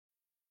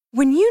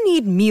When you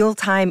need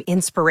mealtime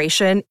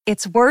inspiration,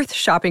 it's worth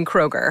shopping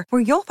Kroger,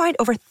 where you'll find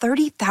over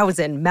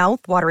 30,000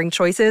 mouth-watering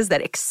choices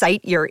that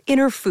excite your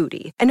inner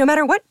foodie. And no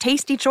matter what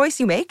tasty choice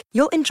you make,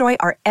 you'll enjoy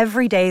our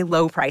everyday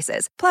low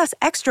prices, plus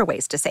extra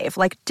ways to save,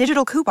 like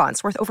digital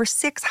coupons worth over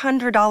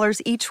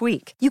 $600 each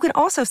week. You can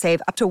also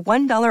save up to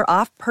 $1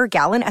 off per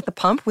gallon at the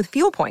pump with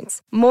fuel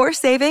points. More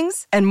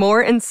savings and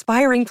more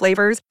inspiring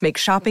flavors make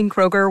shopping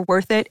Kroger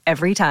worth it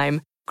every time.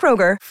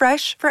 Kroger,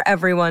 fresh for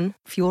everyone.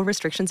 Fuel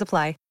restrictions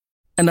apply.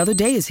 Another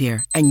day is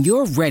here, and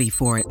you're ready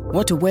for it.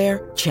 What to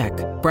wear? Check.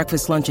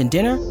 Breakfast, lunch, and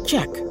dinner?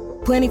 Check.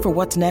 Planning for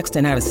what's next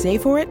and how to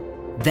save for it?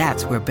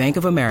 That's where Bank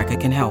of America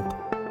can help.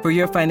 For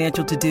your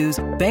financial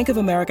to-dos, Bank of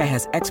America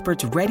has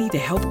experts ready to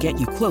help get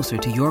you closer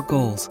to your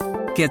goals.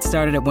 Get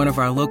started at one of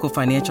our local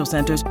financial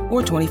centers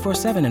or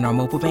 24/7 in our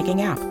mobile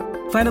banking app.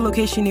 Find a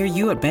location near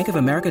you at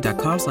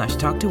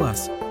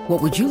bankofamerica.com/talktous. What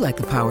would you like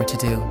the power to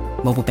do?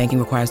 Mobile banking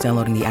requires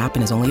downloading the app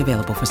and is only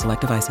available for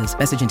select devices.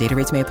 Message and data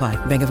rates may apply.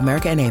 Bank of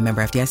America N.A.,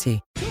 member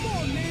FDIC.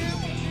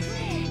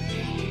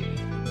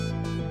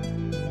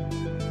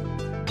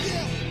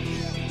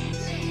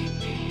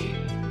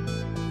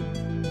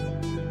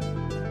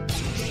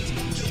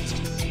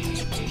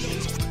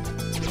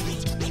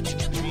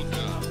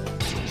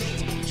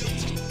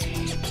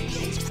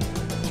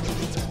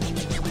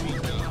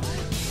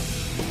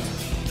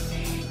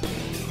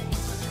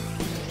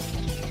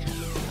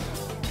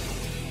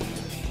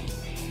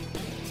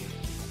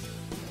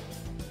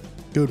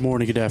 Good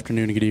morning, good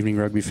afternoon, and good evening,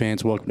 rugby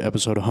fans. Welcome to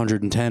episode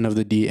 110 of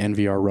the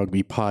DNVR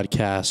Rugby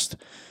Podcast.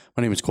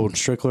 My name is Colton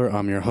Strickler.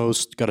 I'm your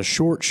host. Got a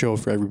short show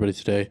for everybody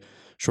today.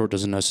 Short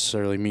doesn't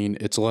necessarily mean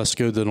it's less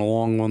good than a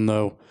long one,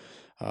 though.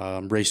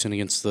 I'm racing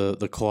against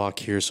the clock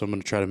here, so I'm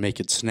going to try to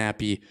make it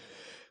snappy.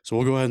 So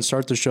we'll go ahead and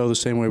start the show the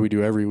same way we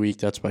do every week.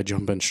 That's by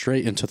jumping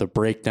straight into the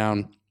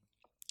breakdown.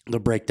 The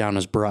breakdown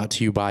is brought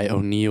to you by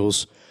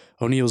O'Neill's.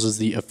 O'Neill's is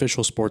the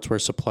official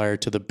sportswear supplier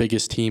to the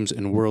biggest teams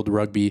in World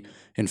Rugby,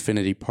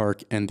 Infinity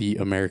Park, and the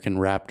American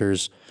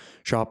Raptors.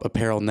 Shop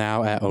apparel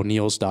now at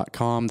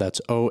O'Neills.com.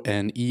 That's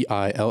ONEILLS.com.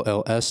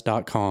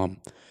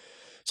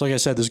 So like I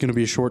said, this is going to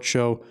be a short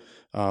show,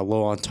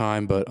 low on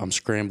time, but I'm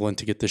scrambling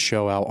to get this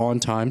show out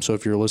on time. So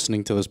if you're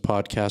listening to this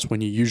podcast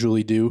when you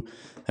usually do,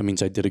 that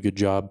means I did a good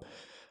job.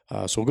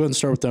 So we'll go ahead and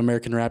start with the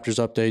American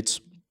Raptors updates.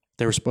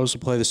 They were supposed to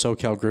play the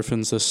SoCal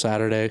Griffins this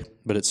Saturday,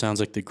 but it sounds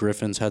like the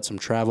Griffins had some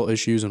travel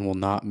issues and will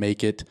not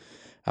make it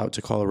out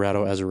to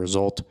Colorado as a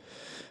result.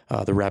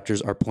 The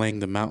Raptors are playing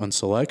the Mountain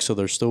Select, so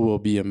there still will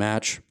be a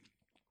match.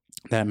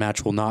 That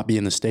match will not be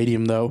in the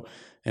stadium, though,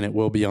 and it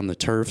will be on the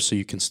turf, so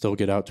you can still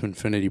get out to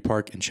Infinity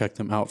Park and check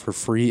them out for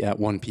free at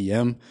 1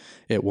 p.m.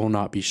 It will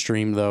not be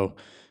streamed, though,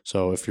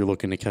 so if you're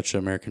looking to catch the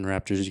American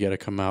Raptors, you got to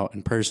come out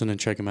in person and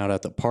check them out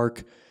at the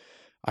park.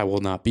 I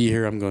will not be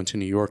here. I'm going to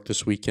New York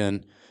this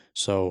weekend.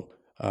 So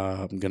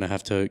I'm going to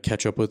have to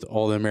catch up with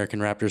all the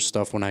American Raptors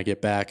stuff when I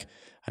get back.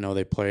 I know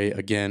they play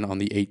again on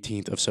the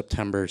 18th of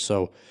September,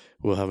 so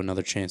we'll have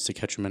another chance to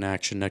catch them in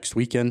action next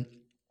weekend.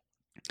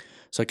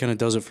 So that kind of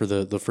does it for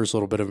the first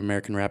little bit of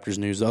American Raptors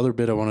news. The other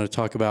bit I wanted to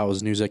talk about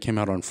was news that came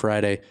out on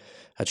Friday.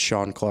 That's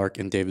Sean Clark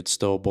and David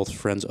Still, both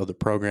friends of the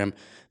program.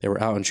 They were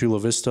out in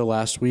Chula Vista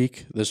last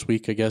week, this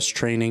week, I guess,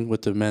 training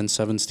with the men's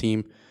sevens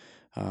team.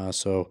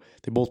 So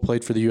they both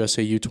played for the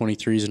USA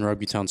U23s and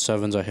Rugbytown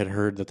Sevens. I had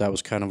heard that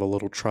was kind of a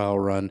little trial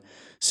run,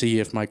 see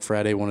if Mike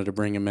Friday wanted to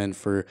bring him in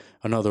for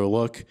another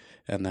look,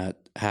 and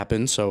that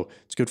happened. So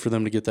it's good for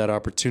them to get that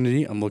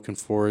opportunity. I'm looking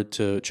forward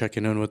to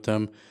checking in with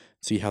them,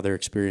 see how their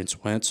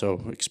experience went.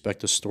 So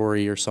expect a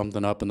story or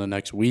something up in the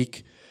next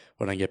week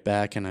when I get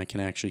back and I can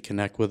actually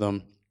connect with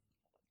them.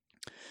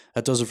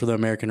 That does it for the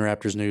American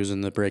Raptors news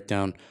and the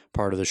breakdown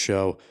part of the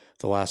show.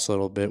 The last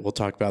little bit we'll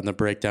talk about in the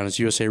breakdown is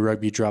USA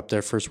Rugby dropped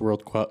their first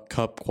World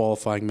Cup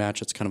qualifying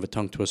match. It's kind of a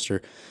tongue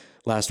twister.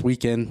 Last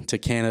weekend to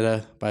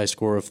Canada by a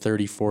score of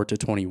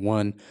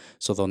 34-21.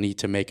 So they'll need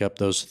to make up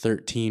those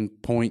 13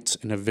 points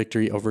in a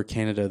victory over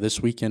Canada this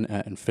weekend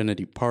at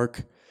Infinity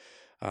Park.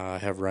 I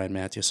have Ryan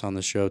Mathias on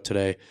the show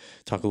today,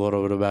 talk a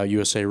little bit about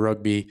USA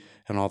Rugby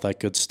and all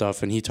that good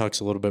stuff, and he talks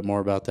a little bit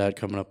more about that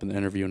coming up in the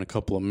interview in a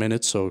couple of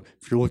minutes. So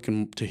if you're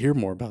looking to hear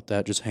more about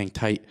that, just hang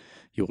tight.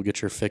 You will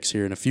get your fix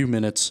here in a few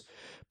minutes.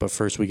 But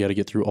first, we got to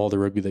get through all the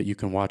rugby that you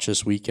can watch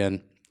this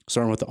weekend.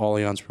 Starting with the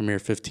Allianz Premier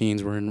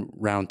 15s, we're in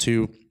round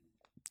 2. We've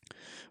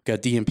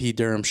got DMP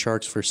Durham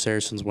Sharks for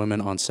Saracens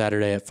women on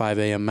Saturday at 5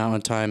 a.m.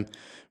 Mountain Time.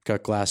 We've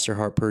got Gloucester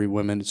Hartpury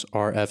Women's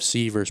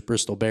RFC versus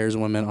Bristol Bears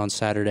women on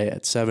Saturday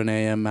at 7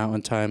 a.m.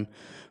 Mountain Time.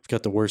 We've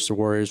got the Worcester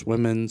Warriors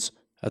women's,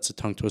 that's a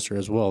tongue twister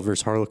as well,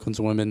 versus Harlequins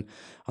women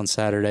on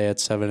Saturday at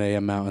 7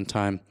 a.m. Mountain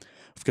Time.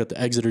 We've got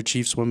the Exeter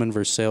Chiefs women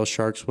versus Sale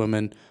Sharks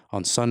women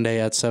on Sunday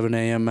at 7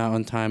 a.m.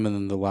 Mountain Time, and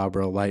then the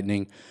Loughborough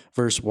Lightning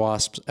versus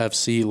Wasps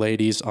FC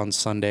ladies on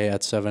Sunday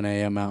at 7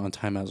 a.m. Mountain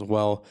Time as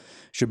well.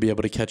 Should be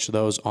able to catch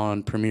those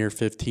on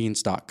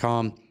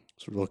premier15s.com.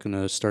 So we're looking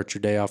to start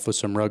your day off with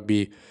some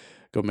rugby.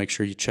 Go make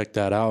sure you check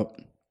that out.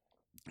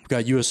 We've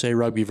got USA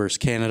Rugby versus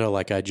Canada,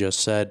 like I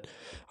just said,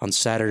 on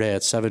Saturday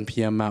at 7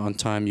 p.m. Mountain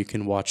Time. You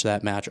can watch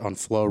that match on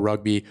Flow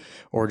Rugby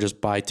or just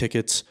buy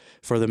tickets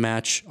for the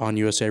match on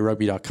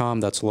usarugby.com.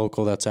 That's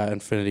local. That's at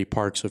Infinity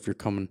Park. So if you're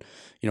coming,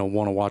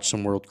 want to watch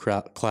some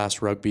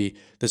world-class rugby,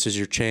 this is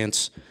your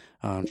chance.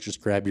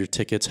 Just grab your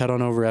tickets. Head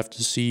on over after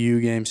the CU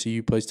game.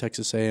 CU plays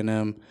Texas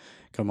A&M.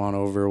 Come on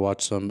over,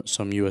 watch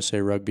some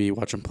USA Rugby.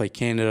 Watch them play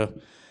Canada.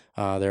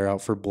 They're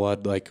out for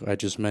blood, like I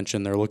just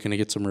mentioned. They're looking to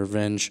get some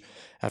revenge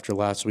after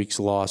last week's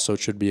loss, so it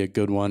should be a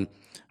good one.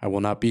 I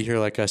will not be here,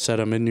 like I said.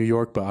 I'm in New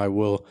York, but I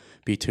will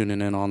be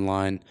tuning in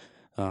online.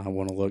 I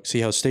want to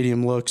see how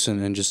stadium looks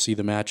and just see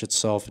the match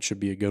itself. It should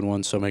be a good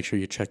one, so make sure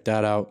you check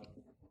that out.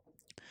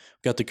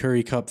 We've got the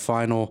Currie Cup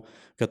final.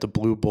 We've got the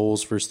Blue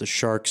Bulls versus the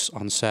Sharks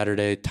on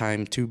Saturday.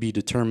 Time to be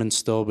determined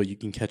still, but you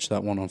can catch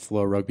that one on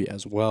Flow Rugby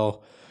as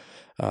well.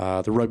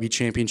 The Rugby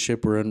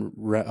Championship, we're in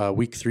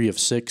week 3 of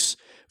 6.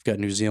 We've got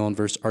New Zealand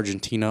versus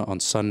Argentina on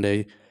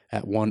Sunday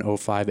at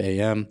 1:05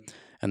 a.m.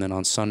 And then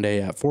on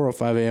Sunday at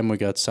 4:05 a.m., we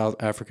got South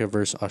Africa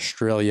versus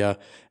Australia,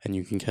 and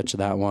you can catch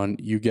that one.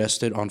 You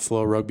guessed it, on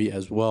Flow Rugby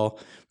as well.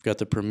 We've got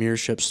the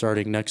Premiership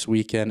starting next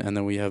weekend, and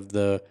then we have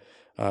the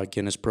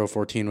Guinness Pro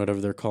 14,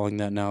 whatever they're calling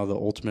that now, the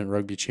Ultimate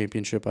Rugby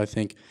Championship, I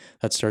think.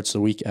 That starts the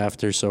week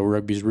after, so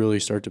rugby's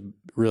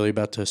really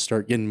about to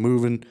start getting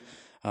moving.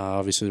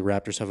 Obviously, the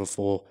Raptors have a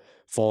full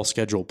fall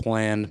schedule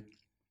planned,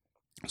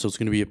 so it's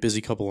going to be a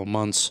busy couple of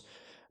months,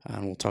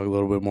 and we'll talk a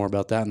little bit more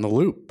about that in the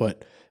loop.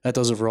 But that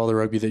does it for all the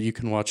rugby that you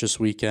can watch this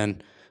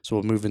weekend. So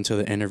we'll move into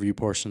the interview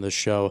portion of the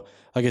show.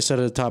 Like I said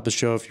at the top of the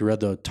show, if you read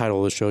the title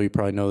of the show, you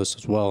probably know this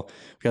as well.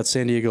 We've got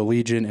San Diego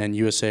Legion and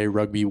USA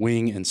Rugby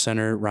wing and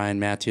center Ryan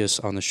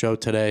Matyas on the show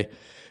today.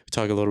 We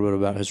talk a little bit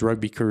about his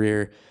rugby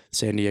career,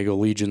 San Diego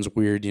Legion's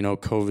weird,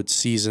 COVID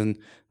season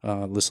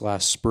this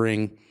last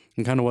spring,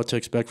 and kind of what to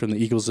expect from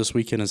the Eagles this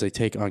weekend as they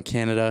take on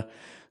Canada.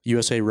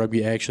 USA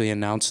Rugby actually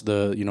announced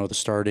the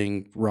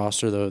starting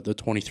roster, the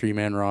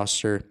 23-man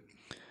roster,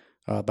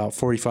 about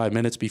 45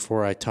 minutes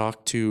before I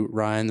talked to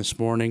Ryan this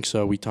morning.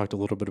 So we talked a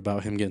little bit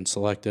about him getting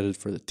selected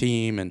for the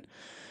team, and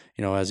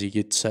as he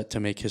gets set to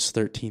make his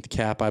 13th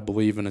cap, I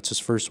believe, and it's his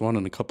first one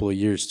in a couple of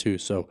years too.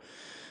 So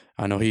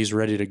I know he's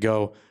ready to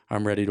go.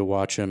 I'm ready to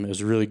watch him. It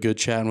was really good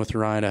chatting with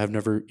Ryan. I've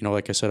never,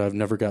 like I said, I've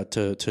never got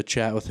to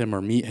chat with him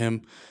or meet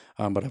him.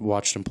 But I've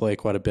watched him play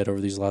quite a bit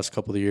over these last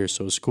couple of years,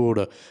 so it's cool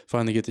to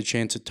finally get the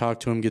chance to talk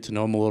to him, get to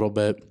know him a little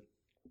bit,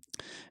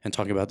 and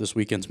talk about this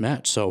weekend's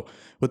match. So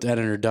with that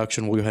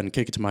introduction, we'll go ahead and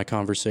kick it to my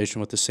conversation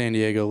with the San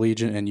Diego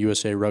Legion and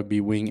USA Rugby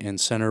wing and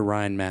center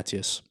Ryan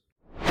Matyas.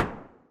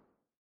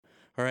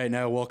 All right,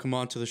 now welcome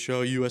on to the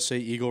show, USA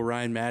Eagle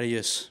Ryan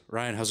Matyas.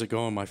 Ryan, how's it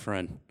going, my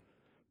friend?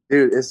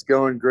 Dude, it's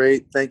going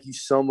great. Thank you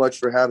so much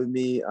for having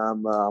me.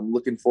 I'm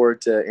looking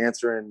forward to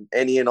answering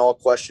any and all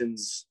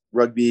questions,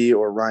 rugby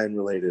or Ryan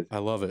related. I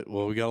love it.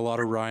 Well, we got a lot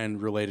of Ryan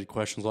related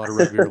questions, a lot of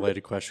rugby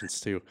related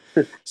questions too.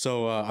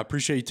 So I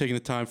appreciate you taking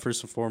the time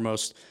first and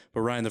foremost.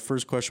 But Ryan, the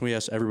first question we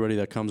ask everybody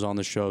that comes on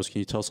the show is, can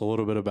you tell us a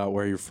little bit about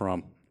where you're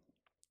from?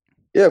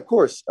 Yeah, of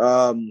course.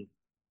 Well,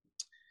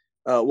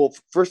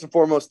 first and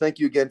foremost, thank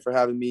you again for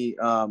having me.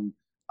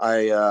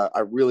 I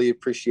really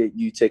appreciate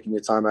you taking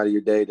your time out of your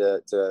day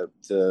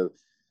to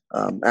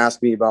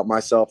ask me about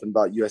myself and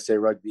about USA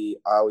Rugby.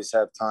 I always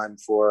have time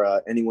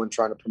for anyone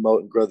trying to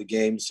promote and grow the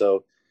game. So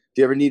if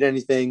you ever need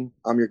anything,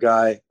 I'm your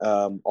guy.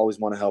 Always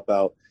want to help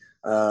out.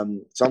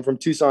 So I'm from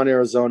Tucson,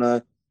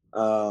 Arizona.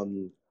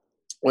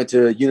 Went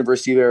to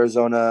University of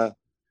Arizona.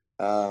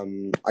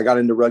 I got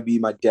into rugby.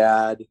 My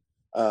dad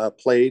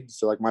played.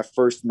 So like my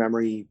first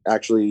memory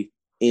actually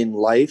in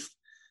life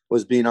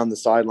was being on the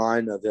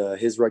sideline of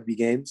his rugby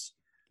games.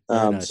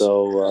 Nice.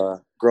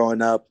 So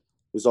growing up,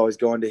 was always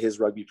going to his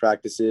rugby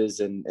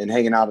practices and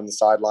hanging out on the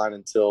sideline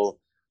until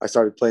I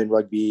started playing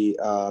rugby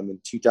in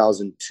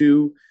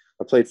 2002.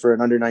 I played for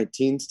an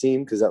under-19s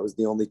team because that was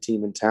the only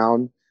team in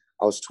town.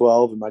 I was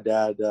 12, and my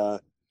dad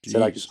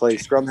said I could play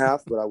scrum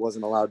half, but I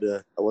wasn't allowed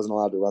to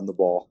run the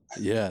ball.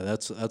 Yeah,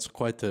 that's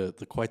quite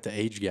the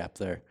age gap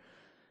there.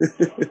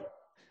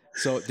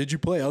 So did you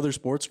play other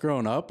sports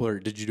growing up, or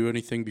did you do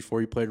anything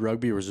before you played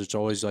rugby, or was it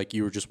always like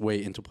you were just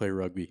waiting to play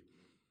rugby?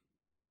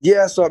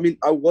 Yeah, so I mean,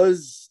 I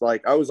was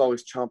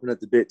always chomping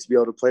at the bit to be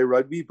able to play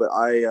rugby, but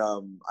I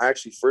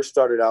actually first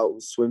started out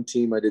with swim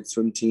team. I did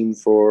swim team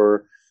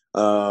for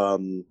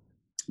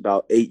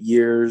about 8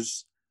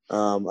 years.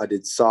 I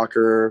did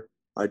soccer.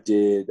 I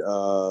did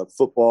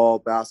football,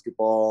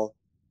 basketball,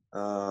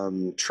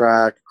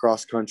 track,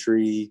 cross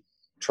country,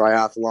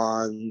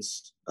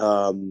 triathlons.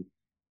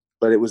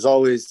 But it was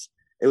always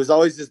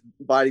just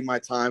biding my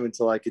time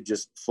until I could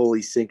just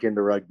fully sink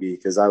into rugby,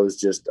 because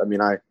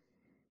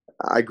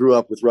I grew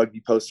up with rugby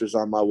posters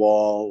on my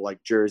wall,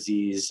 like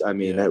jerseys. I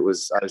mean,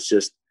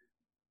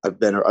 I've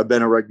been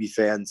a rugby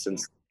fan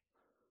since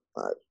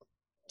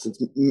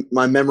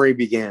my memory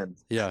began.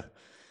 Yeah.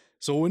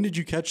 So when did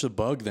you catch the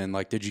bug then?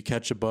 Like, did you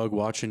catch a bug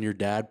watching your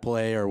dad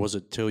play, or was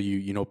it till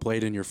you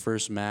played in your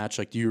first match?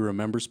 Like, do you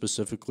remember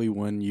specifically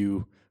when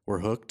you were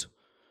hooked?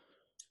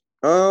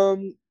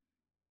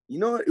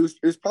 it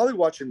was probably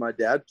watching my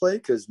dad play,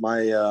 because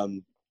my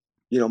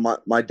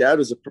dad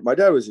was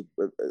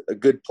a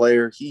good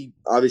player. He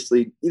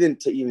obviously he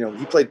didn't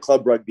he played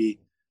club rugby,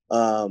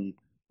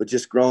 but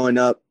just growing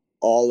up,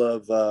 all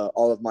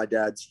of my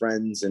dad's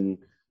friends, and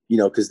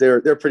because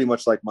they're pretty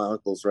much like my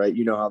uncles, right?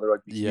 You know how the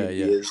rugby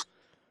community is.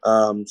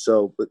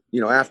 So, but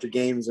after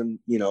games, and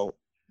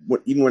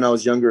even when I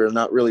was younger, I'm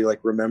not really like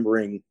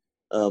remembering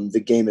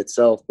the game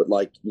itself, but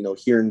like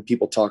hearing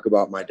people talk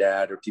about my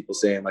dad, or people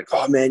saying like,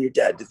 "Oh man, your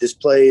dad did this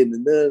play," and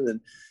then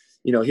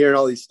hearing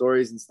all these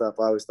stories and stuff,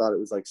 I always thought it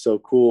was like so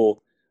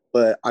cool.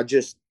 But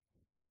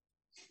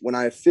when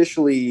I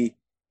officially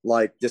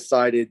like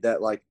decided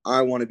that like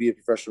I want to be a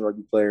professional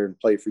rugby player and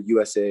play for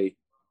USA,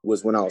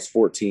 was when I was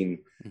 14.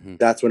 Mm-hmm.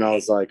 That's when I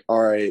was like,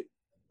 all right,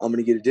 I'm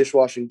going to get a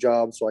dishwashing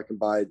job so I can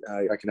I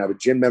can have a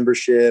gym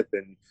membership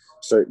and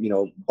start,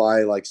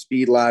 buy like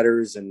speed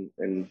ladders and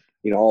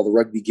all the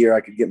rugby gear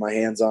I could get my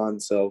hands on.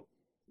 So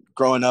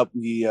growing up,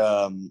 we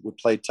would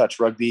play touch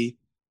rugby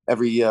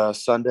every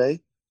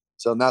Sunday.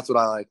 So that's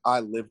what I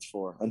lived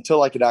for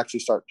until I could actually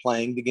start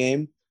playing the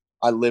game.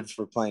 I lived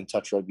for playing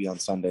touch rugby on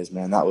Sundays,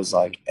 man. That was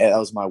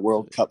my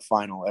World Cup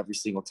final every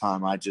single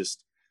time. I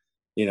just,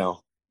 it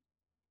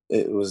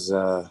was,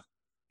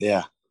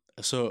 yeah.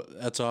 So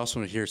that's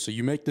awesome to hear. So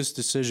you make this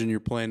decision, you're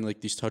playing like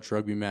these touch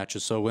rugby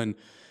matches. So when,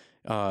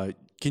 can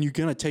you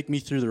kind of take me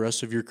through the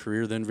rest of your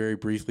career then very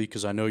briefly?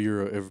 Because I know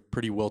you're a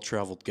pretty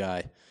well-traveled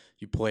guy.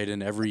 You played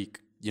in every,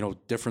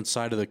 different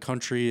side of the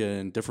country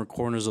and different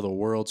corners of the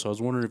world. So I was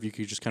wondering if you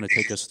could just kind of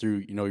take us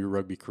through, your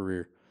rugby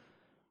career.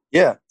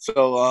 Yeah.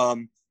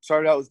 So,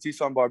 started out with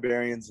Tucson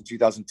Barbarians in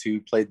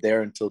 2002, played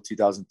there until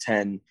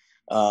 2010.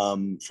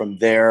 From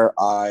there,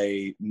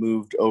 I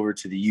moved over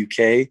to the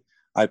UK.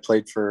 I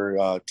played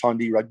for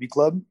Tondy Rugby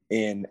Club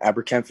in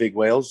Aberkenfig,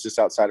 Wales, just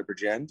outside of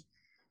Bridgend.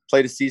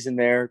 Played a season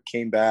there,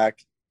 came back,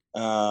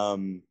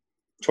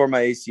 tore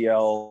my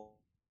ACL,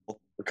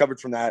 recovered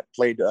from that,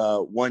 played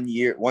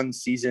 1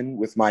 season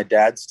with my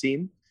dad's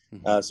team.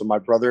 So my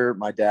brother,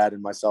 my dad,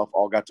 and myself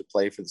all got to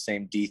play for the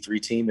same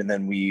D3 team. And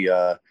then we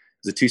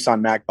the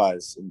Tucson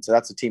Magpies. And so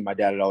that's the team my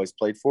dad had always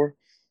played for.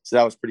 So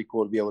that was pretty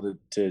cool to be able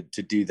to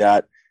do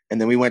that.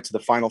 And then we went to the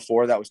Final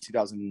Four. That was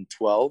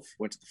 2012.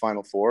 Went to the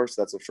Final Four.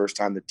 So that's the first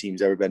time the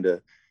team's ever been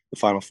to the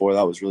Final Four.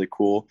 That was really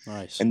cool.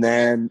 Nice. And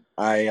then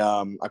I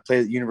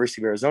played at the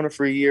University of Arizona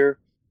for a year.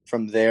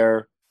 From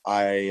there,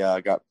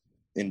 I got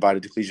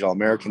invited to Collegiate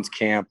All-Americans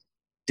camp.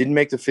 Didn't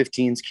make the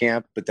 15s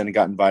camp, but then I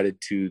got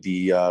invited to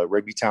the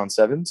Rugby Town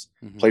Sevens.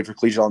 Played for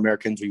Collegiate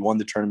All-Americans. We won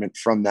the tournament.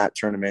 From that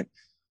tournament,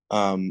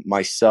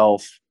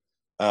 myself,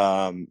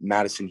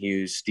 Madison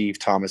Hughes, Steve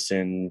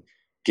Thomason,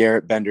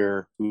 Garrett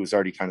Bender, who was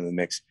already kind of in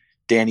the mix,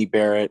 Danny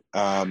Barrett,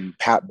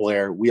 Pat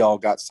Blair, we all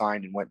got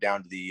signed and went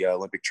down to the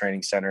Olympic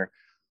Training Center.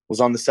 Was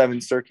on the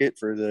 7th circuit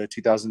for the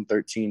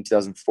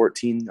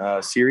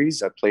 2013-2014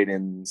 series. I played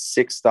in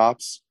 6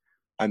 stops.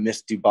 I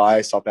missed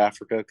Dubai, South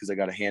Africa, because I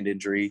got a hand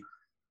injury.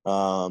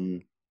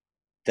 Then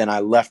I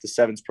left the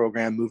 7s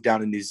program, moved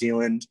down to New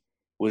Zealand,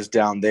 was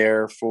down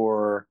there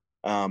for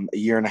a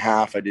year and a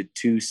half. I did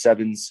 2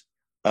 7s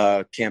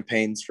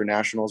campaigns for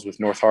nationals with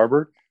North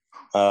Harbor.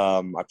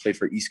 I played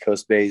for East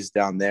Coast Bays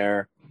down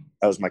there.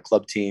 That was my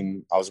club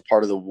team. I was a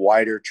part of the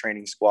wider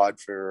training squad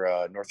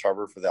for North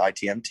Harbor for the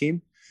ITM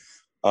team.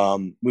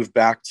 Moved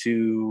back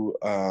to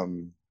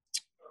the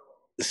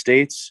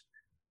States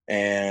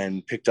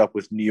and picked up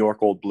with New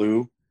York Old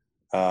Blue.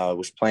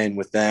 Was playing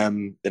with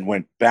them, then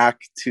went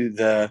back to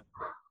the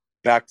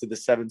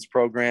 7s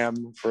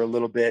program for a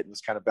little bit and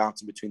was kind of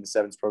bouncing between the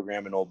 7s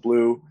program and Old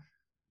Blue.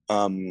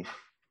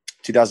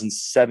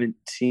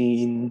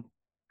 2017,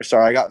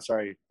 I got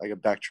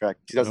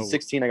backtracked.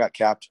 2016, I got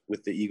capped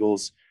with the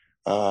Eagles.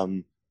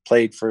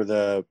 Played for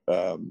the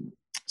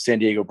San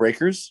Diego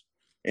Breakers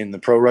in the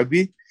pro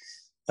rugby.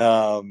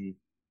 And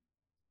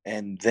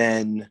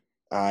then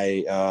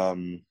I,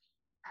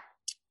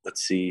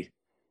 let's see,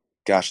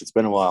 gosh, it's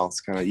been a while.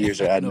 It's kind of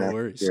years are adding No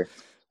worries. Here.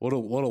 What a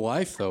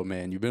life though,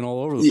 man. You've been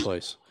all over the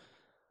place.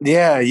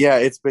 Yeah,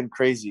 it's been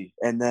crazy.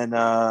 And then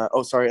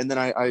and then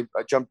I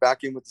jumped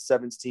back in with the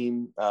 7s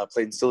team,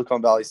 played in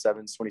Silicon Valley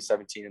 7s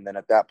 2017, and then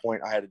at that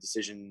point I had a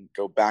decision,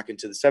 go back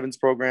into the 7s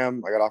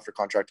program. I got offered a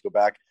contract to go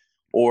back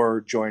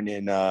or join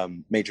in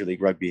Major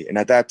League Rugby. And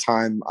at that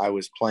time I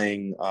was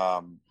playing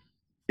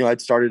I'd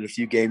started a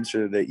few games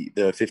for the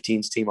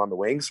 15s team on the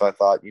wing, so I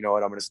thought, you know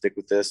what, I'm going to stick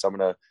with this. I'm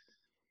going to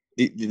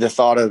the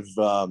thought of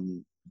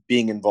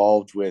being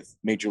involved with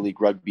Major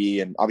League Rugby,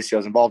 and obviously I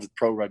was involved with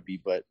pro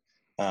rugby, but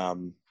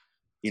the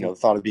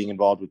thought of being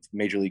involved with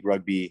Major League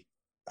Rugby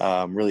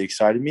really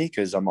excited me,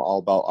 because I'm all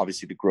about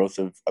obviously the growth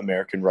of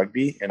American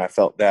rugby, and I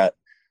felt that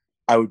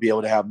I would be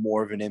able to have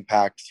more of an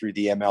impact through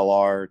the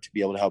MLR to be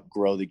able to help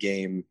grow the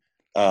game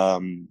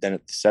than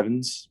at the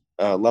 7s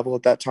level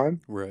at that time.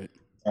 Right.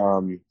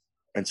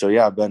 And so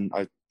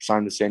I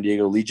signed the San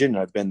Diego Legion, and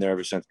I've been there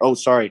ever since. Oh,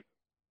 sorry.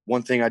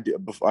 One thing I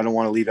don't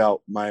want to leave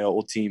out my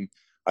old team.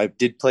 I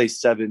did play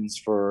 7s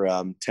for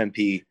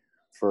Tempe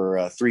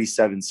for 3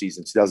 7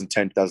 seasons,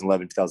 2010,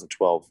 2011,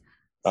 2012.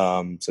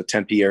 So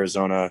Tempe,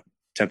 Arizona,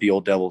 Tempe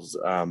Old Devils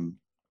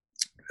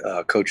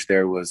coach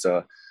there was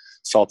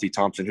Salty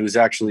Thompson, who is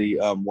actually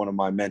one of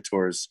my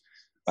mentors,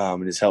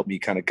 and has helped me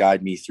kind of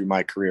guide me through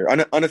my career.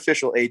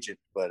 Unofficial agent,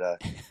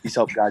 but he's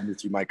helped guide me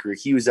through my career.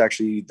 He was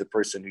actually the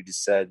person who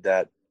just said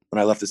that when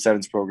I left the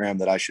sevens program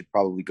that I should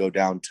probably go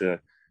down to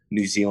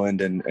New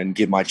Zealand and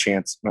give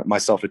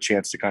myself a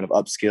chance to kind of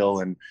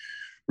upskill and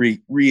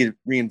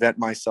reinvent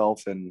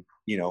myself and,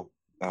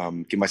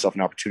 give myself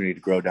an opportunity to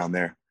grow down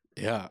there.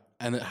 Yeah.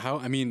 And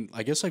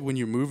I guess like when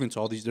you move into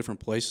all these different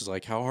places,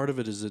 like how hard of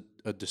it is it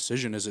a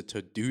decision is it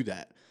to do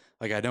that?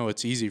 Like, I know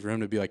it's easy for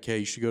him to be like, hey,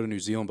 you should go to New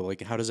Zealand, but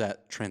like, how does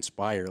that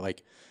transpire?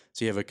 Like,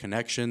 do you have a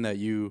connection that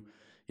you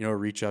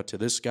reach out to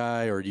this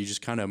guy, or do you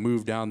just kind of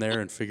move down there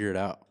and figure it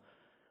out?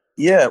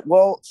 Yeah,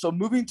 well, so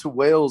moving to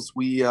Wales,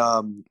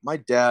 my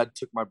dad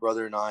took my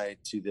brother and I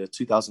to the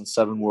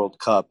 2007 World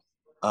Cup.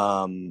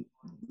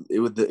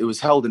 It was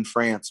held in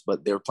France,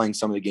 but they were playing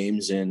some of the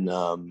games in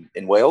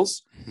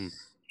Wales. Mm-hmm.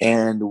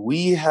 And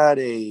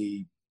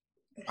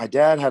my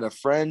dad had a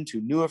friend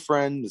who knew a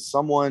friend,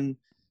 someone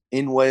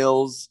in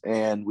Wales,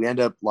 and we end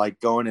up like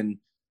going and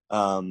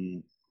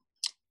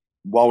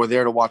while we're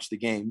there to watch the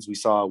games, we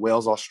saw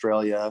Wales,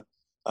 Australia,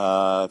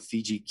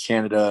 Fiji,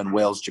 Canada, and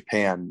Wales,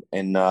 Japan,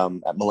 and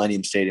at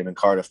Millennium Stadium in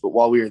Cardiff. But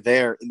while we were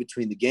there in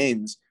between the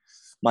games,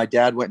 my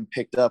dad went and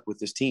picked up with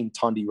this team,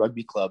 Tondi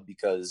Rugby Club,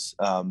 because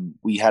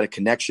we had a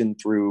connection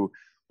through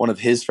one of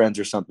his friends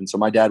or something. So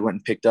my dad went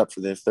and picked up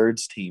for their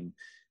thirds team.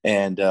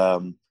 And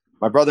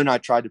my brother and I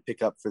tried to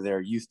pick up for their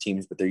youth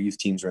teams, but their youth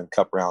teams were in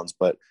cup rounds.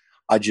 But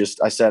I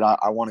said,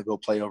 I want to go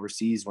play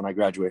overseas when I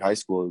graduate high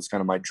school. It was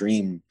kind of my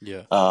dream.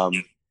 Yeah.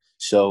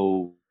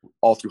 So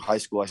all through high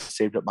school, I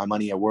saved up my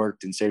money. I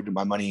worked and saved up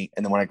my money.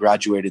 And then when I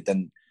graduated,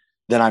 then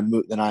I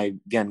moved, then I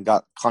again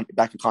got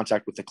back in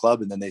contact with the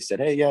club. And then they said,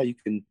 hey, yeah, you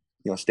can,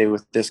 stay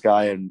with this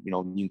guy and, you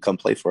can come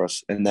play for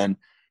us. And then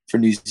for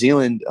New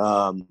Zealand,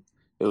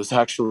 it was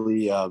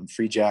actually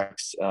Free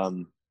Jacks. I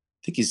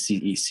think he's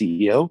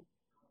CEO.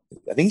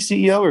 I think he's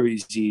CEO, or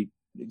is he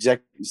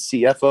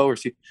CFO or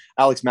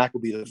Alex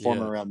Mackleby, the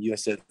former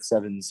USA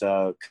Sevens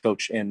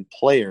coach and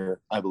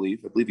player, I believe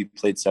he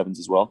played sevens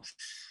as well.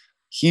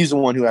 He's the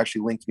one who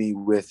actually linked me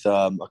with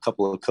a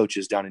couple of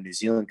coaches down in New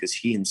Zealand, because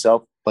he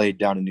himself played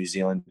down in New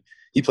Zealand.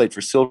 He played for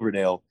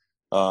Silverdale,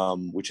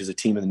 which is a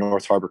team in the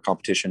North Harbour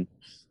competition.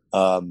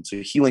 So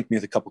he linked me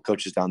with a couple of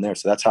coaches down there.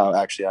 So that's how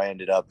actually I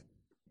ended up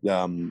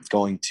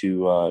going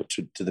to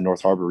the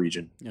North Harbour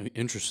region.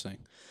 Interesting.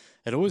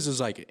 It always is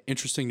like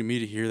interesting to me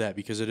to hear that,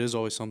 because it is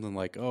always something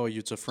like, oh,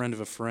 it's a friend of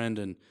a friend,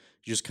 and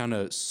you just kind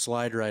of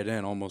slide right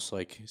in, almost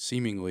like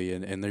seemingly,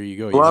 and there you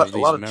go. A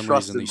lot of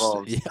trust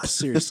involved. Yeah,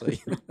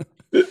 seriously.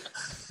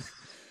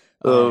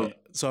 So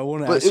I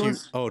want to ask you.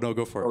 Oh no,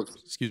 go for it.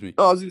 Excuse me.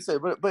 No, I was going to say,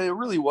 but it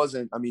really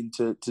wasn't. I mean,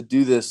 to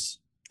do this,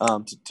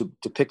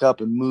 to pick up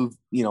and move,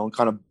 and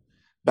kind of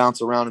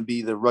bounce around and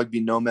be the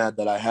rugby nomad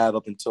that I have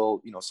up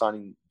until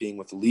being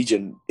with the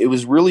Legion. It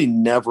was really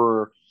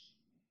never.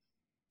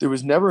 There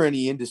was never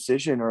any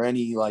indecision or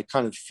any like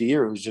kind of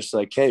fear. It was just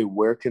like, hey,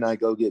 where can I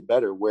go get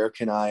better? Where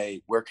can I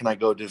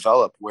go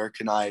develop? Where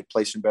can I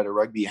play some better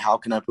rugby? How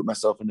can I put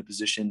myself in a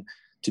position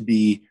to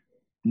be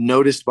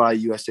noticed by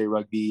USA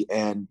Rugby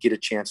and get a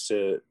chance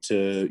to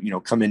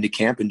come into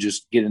camp and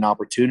just get an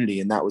opportunity?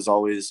 And that was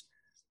always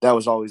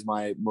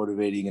my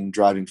motivating and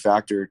driving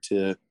factor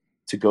to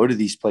go to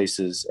these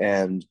places.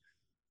 And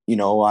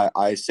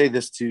I say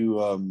this to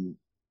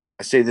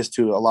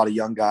a lot of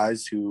young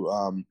guys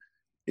who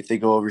if they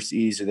go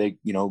overseas or they,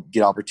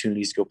 get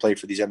opportunities to go play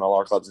for these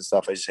MLR clubs and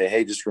stuff, I just say,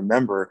 hey, just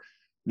remember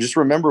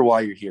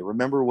why you're here.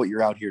 Remember what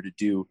you're out here to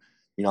do.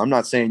 I'm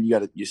not saying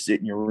you sit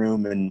in your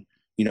room and,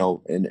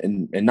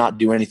 and not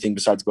do anything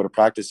besides go to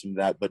practice and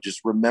that, but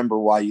just remember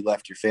why you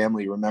left your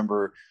family.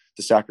 Remember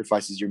the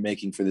sacrifices you're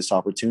making for this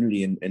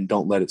opportunity, and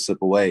don't let it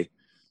slip away.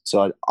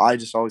 So I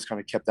just always kind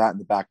of kept that in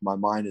the back of my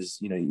mind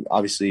is,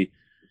 obviously,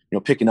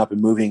 picking up and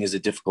moving is a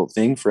difficult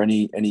thing for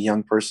any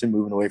young person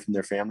moving away from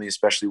their family,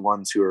 especially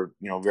ones who are,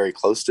 very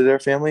close to their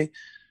family.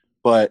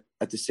 But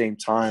at the same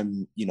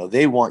time,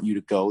 they want you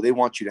to go, they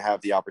want you to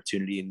have the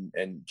opportunity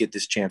and get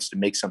this chance to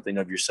make something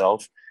of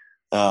yourself.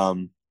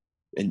 And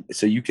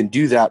so you can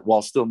do that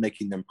while still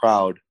making them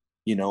proud,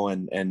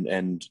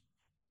 and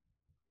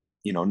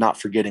not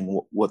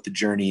forgetting what the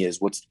journey is,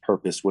 what's the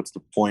purpose, what's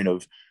the point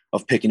of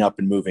picking up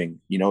and moving,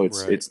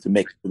 it's to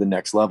make it to the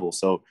next level.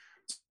 So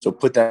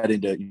put that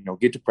into,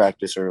 get to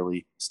practice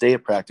early, stay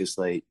at practice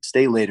late,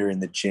 stay later in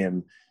the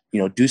gym,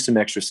 do some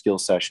extra skill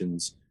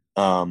sessions.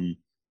 And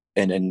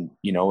at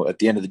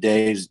the end of the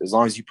day, as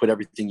long as you put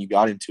everything you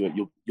got into it,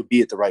 you'll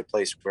be at the right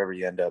place wherever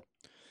you end up.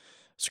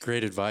 It's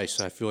great advice.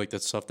 I feel like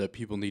that's stuff that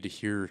people need to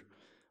hear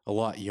a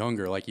lot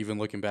younger. Like even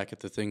looking back at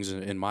the things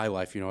in my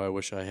life, I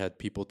wish I had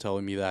people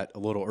telling me that a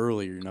little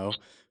earlier, because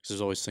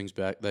there's always things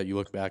back that you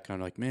look back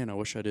on like, man, I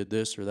wish I did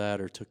this or that,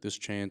 or took this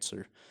chance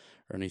or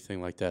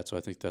anything like that. So I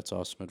think that's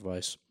awesome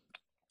advice.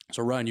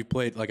 So Ryan, you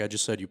played, like I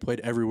just said, you played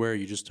everywhere.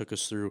 You just took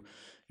us through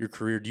your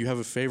career. Do you have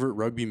a favorite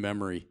rugby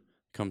memory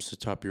comes to the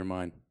top of your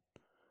mind?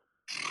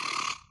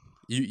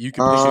 You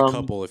can pick a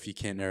couple if you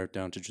can't narrow it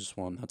down to just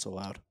one. That's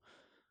allowed.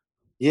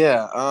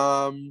 Yeah.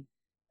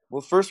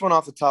 Well, first one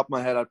off the top of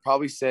my head, I'd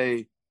probably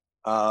say,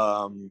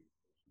 I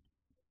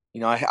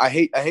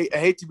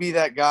hate to be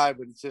that guy,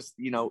 but it's just,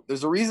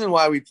 there's a reason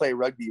why we play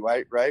rugby,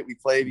 right? Right. We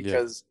play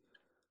because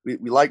we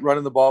like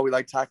running the ball. We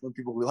like tackling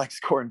people. We like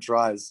scoring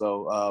tries.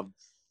 So,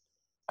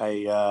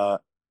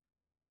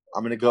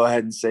 I'm going to go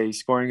ahead and say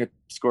scoring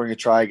a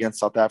try against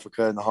South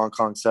Africa in the Hong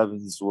Kong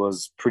Sevens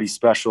was pretty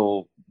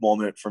special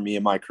moment for me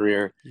in my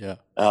career. Yeah.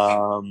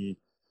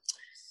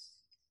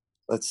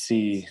 Let's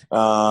see.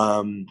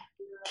 Playing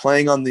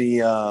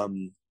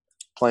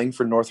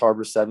for North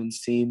Harbor Sevens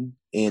team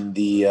in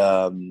the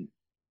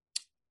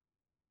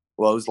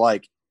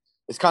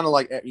it's kind of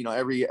like,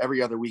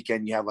 every other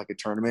weekend you have like a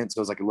tournament. So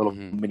it was like a little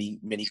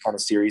mini kind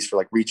of series for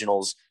like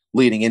regionals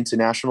leading into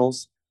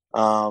nationals.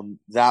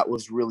 That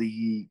was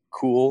really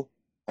cool.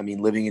 I mean,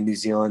 living in New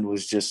Zealand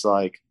was just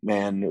like,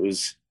 man,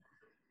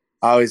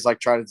 I always like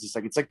try to just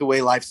like, it's like the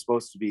way life's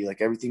supposed to be. Like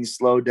everything's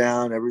slowed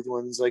down.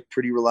 Everyone's like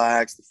pretty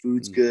relaxed. The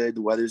food's good.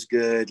 The weather's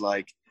good.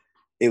 Like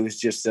it was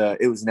just,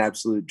 it was an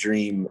absolute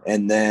dream.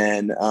 And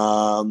then,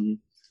 I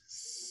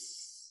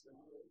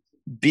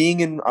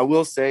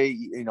will say,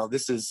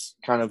 this is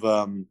kind of,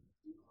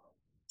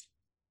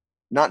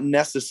 not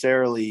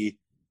necessarily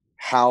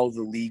how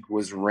the league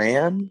was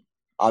ran,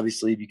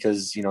 obviously,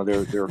 because,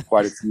 there are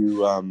quite a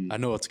few, I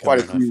know what's coming.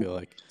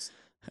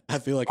 I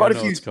feel like I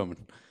know what's coming.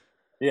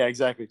 Yeah,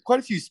 exactly. Quite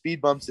a few speed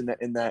bumps in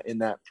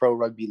that pro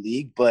rugby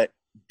league, but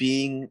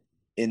being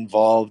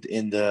involved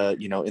in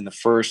the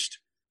first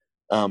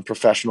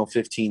professional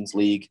 15s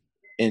league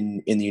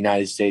in the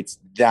United States,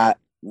 that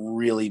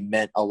really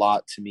meant a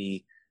lot to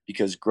me,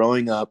 because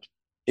growing up,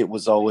 it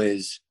was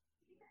always,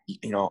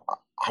 I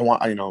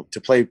want,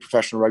 to play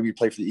professional rugby,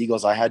 play for the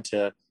Eagles. I had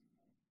to,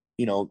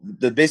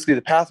 basically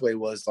the pathway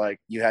was like,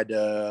 you had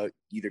to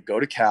either go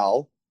to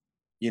Cal,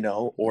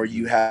 or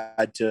you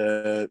had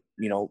to,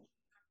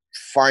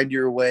 find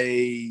your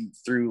way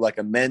through like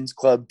a men's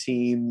club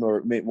team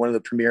or one of the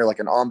premier, like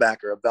an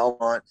Ombak or a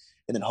Belmont,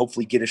 and then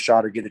hopefully get a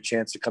shot or get a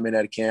chance to come in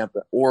at a camp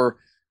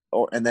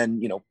and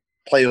then,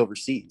 play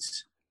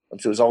overseas.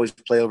 So it was always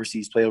play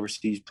overseas. I want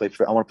to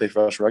play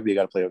professional rugby. I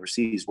got to play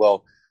overseas.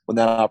 Well, when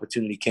that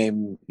opportunity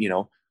came,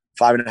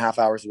 5.5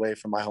 hours away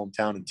from my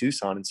hometown in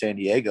Tucson in San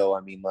Diego,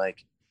 I mean,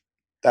 like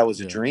that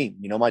was a dream.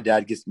 My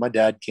dad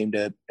came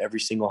to every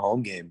single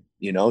home game,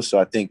 so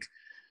I think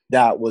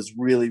that was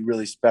really,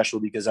 really special,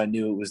 because I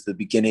knew it was the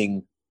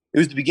beginning. It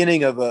was the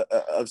beginning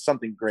of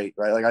something great,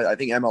 right? Like I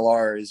think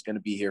MLR is going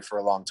to be here for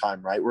a long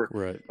time, right? We're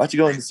about to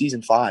go into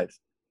season 5,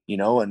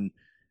 and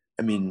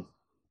I mean,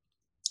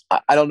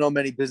 I don't know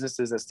many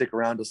businesses that stick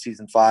around till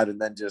season 5 and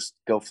then just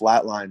go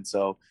flatline.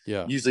 So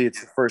usually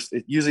it's the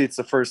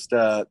first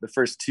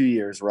 2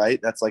 years, right?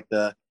 That's like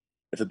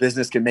if a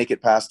business can make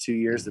it past 2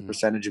 years, the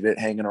percentage of it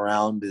hanging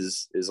around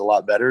is a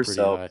lot better. Pretty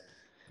so,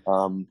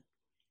 high.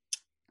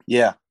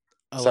 Yeah.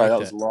 Sorry, that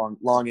was a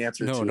long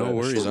answer. No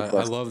worries.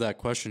 I love that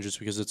question just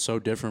because it's so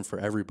different for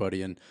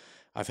everybody. And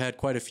I've had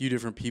quite a few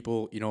different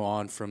people,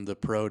 on from the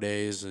pro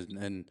days,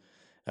 and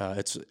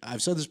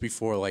I've said this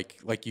before,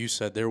 like you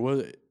said,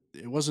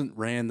 it wasn't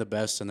ran the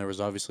best, and there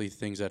was obviously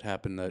things that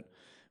happened that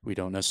we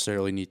don't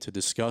necessarily need to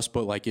discuss,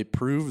 but like it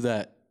proved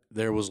that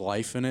there was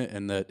life in it,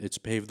 and that it's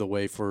paved the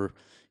way for,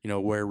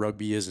 where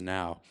rugby is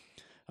now.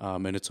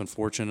 And it's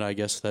unfortunate, I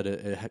guess, that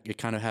it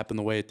kind of happened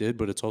the way it did,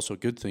 but it's also a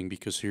good thing,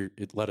 because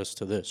it led us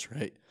to this,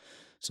 right?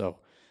 So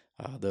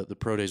the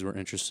pro days were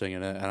interesting,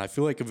 and I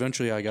feel like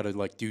eventually I got to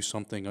like do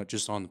something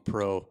just on the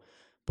pro,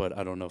 but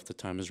I don't know if the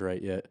time is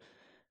right yet.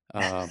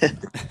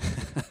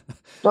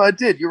 No, it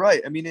did. You're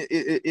right. I mean,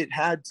 it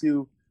had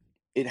to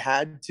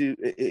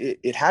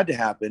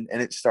happen,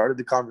 and it started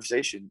the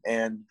conversation.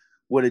 And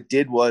what it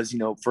did was,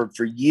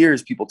 for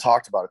years, people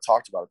talked about it.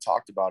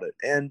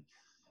 And,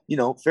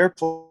 fair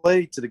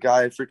play to the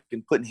guy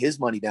freaking putting his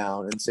money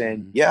down and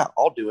saying, yeah,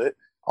 I'll do it.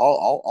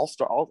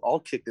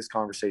 I'll kick this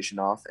conversation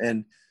off.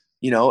 And,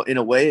 in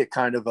a way, it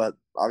kind of,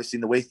 obviously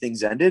in the way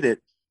things ended,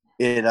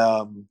 it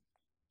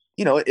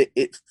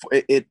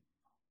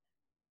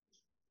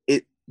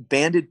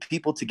banded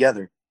people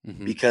together,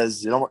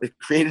 because it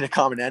created a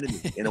common enemy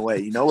in a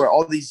way, where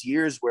all these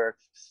years where,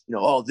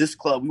 this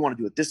club, we want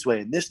to do it this way,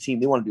 and this team,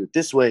 they want to do it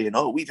this way. And,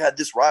 we've had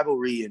this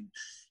rivalry, and,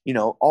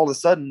 all of a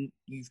sudden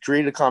you've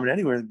created a common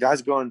enemy where the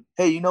guys are going,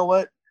 hey, you know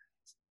what?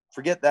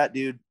 Forget that,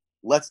 dude.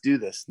 Let's do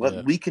this.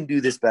 We can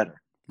do this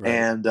better. Right.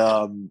 And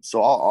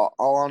so I'll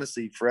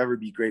honestly forever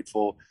be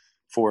grateful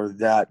for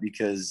that,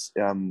 because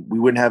we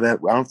wouldn't have.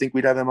 I don't think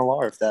we'd have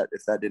MLR if that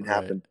didn't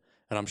happen.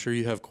 And I'm sure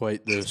you have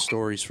quite the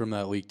stories from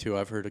that league too.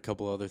 I've heard a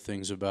couple other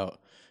things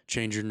about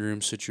changing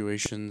room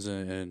situations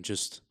and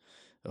just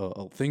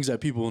things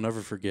that people will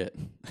never forget.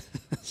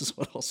 This is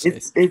what I'll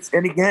say.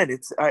 And again,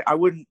 I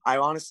wouldn't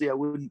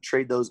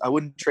trade those. I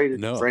wouldn't trade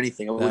it for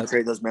anything. I wouldn't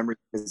trade those memories.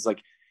 It's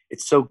like,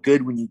 it's so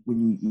good when you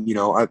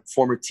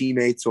former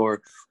teammates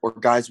or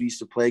guys we used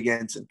to play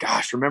against, and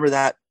gosh, remember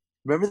that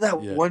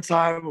one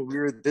time when we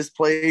were at this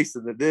place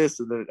and then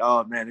this, and then,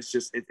 oh man, it's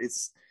just,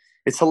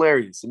 it's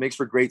hilarious. It makes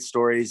for great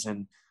stories.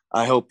 And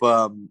I hope,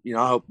 I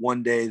hope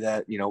one day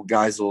that,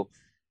 guys will,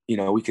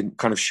 we can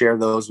kind of share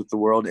those with the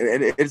world.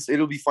 And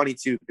it'll be funny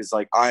too. Cause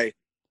like I'm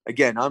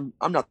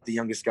not the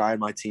youngest guy on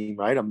my team,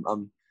 right?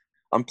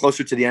 I'm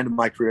closer to the end of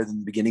my career than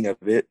the beginning of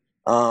it.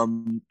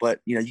 But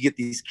you get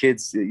these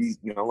kids,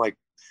 like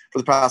for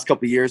the past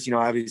couple of years,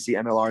 obviously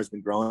MLR has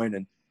been growing,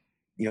 and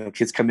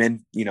kids come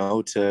in,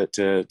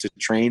 to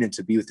train and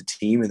to be with the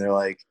team, and they're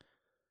like,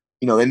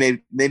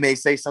 they may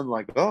say something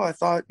like, "Oh, I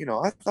thought we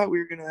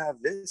were gonna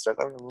have this." I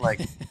thought, I'm like,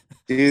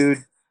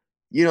 dude,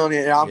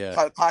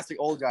 I'm classic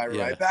old guy,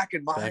 right? Back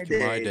in my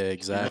day,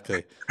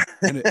 exactly.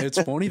 And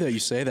it's funny that you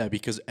say that,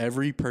 because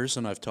every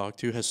person I've talked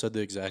to has said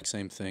the exact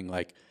same thing.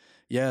 Like,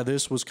 yeah,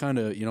 this was kind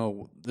of,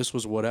 this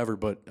was whatever,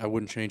 but I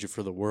wouldn't change it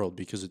for the world,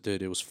 because it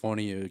did. It was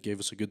funny. It gave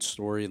us a good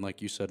story. And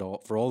like you said,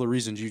 for all the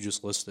reasons you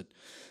just listed.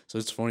 So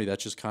it's funny.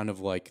 That's just kind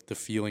of like the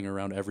feeling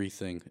around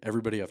everything.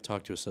 Everybody I've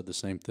talked to has said the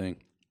same thing.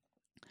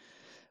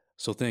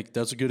 So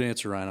that's a good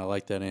answer, Ryan. I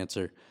like that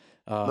answer.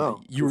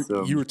 You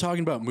were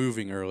talking about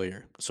moving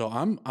earlier. So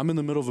I'm in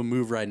the middle of a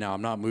move right now.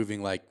 I'm not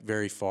moving like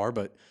very far,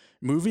 but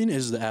moving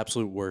is the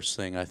absolute worst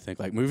thing, I think.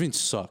 Like, moving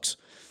sucks.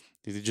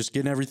 Just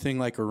getting everything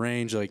like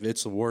arranged, like,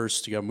 it's the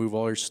worst. You got to move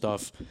all your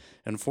stuff.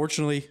 And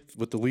unfortunately,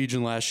 with the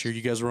Legion last year,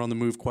 you guys were on the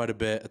move quite a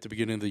bit at the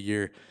beginning of the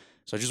year.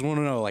 So I just want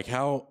to know, like,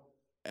 how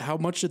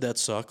much did that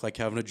suck, like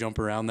having to jump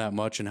around that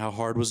much, and how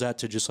hard was that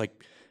to just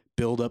like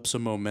build up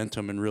some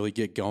momentum and really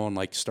get going,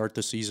 like start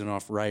the season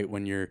off right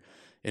when you're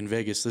in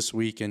Vegas this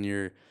week and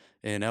you're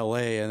in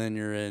LA and then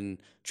you're in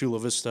Chula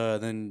Vista,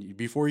 and then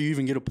before you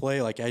even get to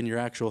play like in your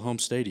actual home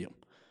stadium?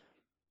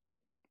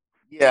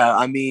 Yeah,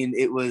 I mean,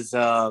 it was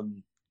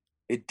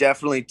it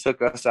definitely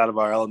took us out of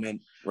our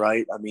element,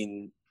 right? I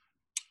mean,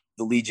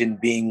 the Legion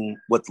being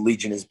what the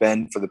Legion has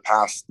been for the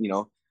past,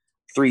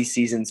 3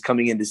 seasons,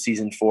 coming into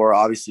season 4,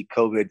 obviously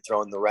COVID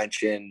throwing the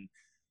wrench in,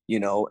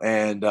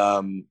 and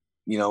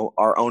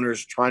our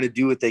owners trying to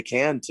do what they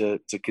can to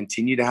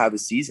continue to have a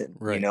season,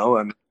 right.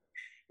 I mean,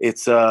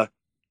 it's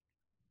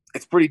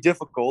pretty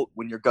difficult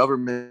when your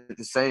government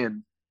is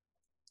saying,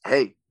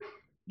 hey,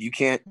 you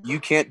can't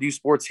do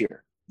sports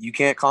here. You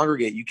can't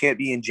congregate. You can't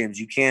be in gyms.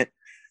 You can't,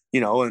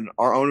 and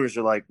our owners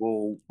are like,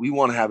 well, we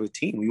want to have a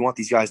team. We want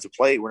these guys to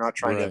play. We're not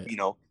trying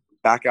to,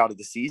 back out of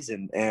the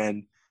season.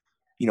 And,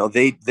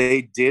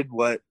 they did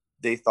what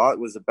they thought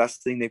was the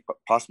best thing they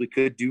possibly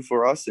could do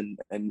for us, and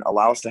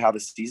allow us to have a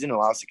season,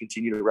 allow us to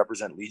continue to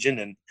represent Legion.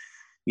 And,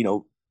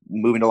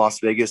 moving to Las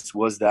Vegas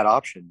was that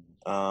option.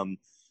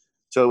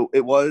 So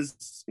it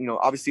was,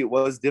 obviously it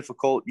was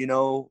difficult,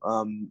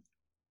 kind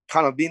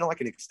of being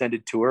like an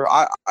extended tour.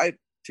 I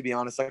to be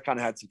honest, I kind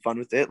of had some fun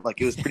with it. Like,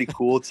 it was pretty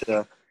cool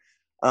to,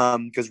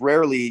 because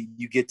rarely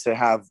you get to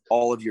have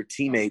all of your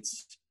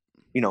teammates,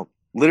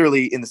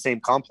 literally in the same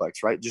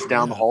complex, right? Just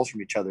down the halls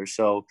from each other.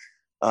 So,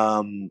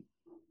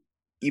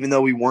 even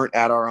though we weren't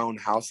at our own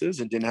houses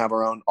and didn't have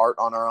our own art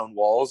on our own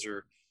walls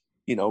or,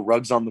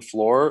 rugs on the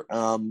floor,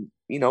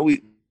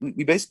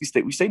 we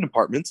basically stayed in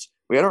apartments.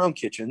 We had our own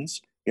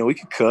kitchens, we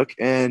could cook.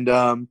 And,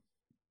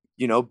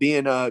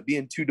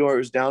 being 2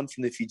 doors down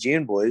from the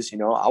Fijian boys,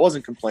 I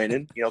wasn't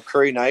complaining.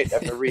 Curry night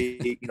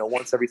every,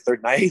 once every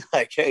third night.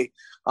 Like, hey,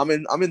 I'm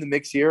in the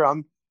mix here.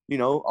 I'll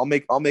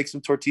make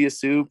some tortilla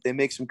soup. They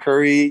make some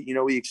curry.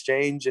 We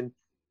exchange, and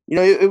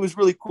it was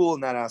really cool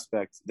in that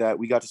aspect that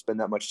we got to spend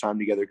that much time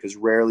together, because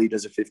rarely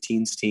does a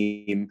 15s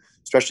team,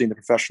 especially in the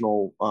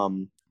professional,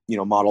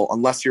 model,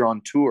 unless you're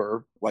on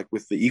tour like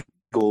with the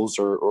Eagles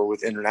or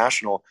with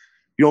international.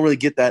 You don't really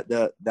get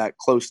that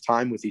close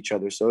time with each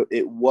other. So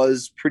it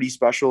was pretty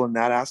special in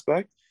that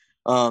aspect.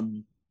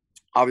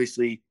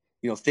 Obviously,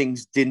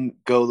 things didn't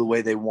go the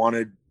way they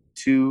wanted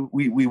to.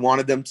 We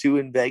wanted them to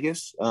in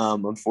Vegas,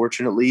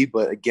 unfortunately.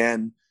 But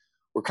again,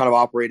 we're kind of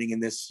operating in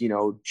this,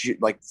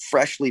 like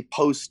freshly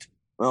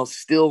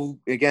still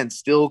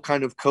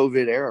kind of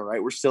COVID era,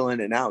 right? We're still in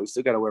it now. We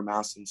still got to wear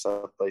masks in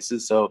some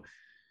places. So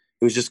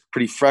it was just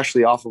pretty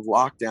freshly off of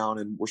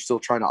lockdown, and we're still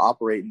trying to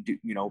operate and do,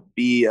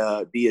 be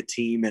a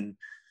team and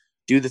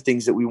do the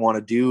things that we want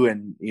to do,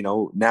 and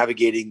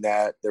navigating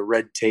the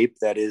red tape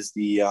that is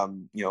the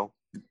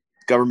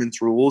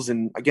government's rules.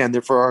 And again,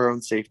 they're for our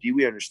own safety.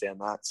 We understand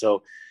that.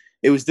 So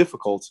it was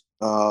difficult,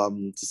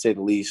 to say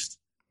the least.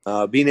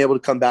 Being able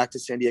to come back to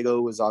San Diego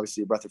was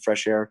obviously a breath of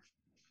fresh air.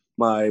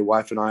 My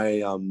wife and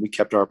I, we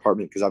kept our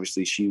apartment because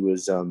obviously she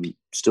was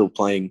still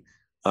playing.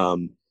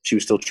 She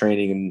was still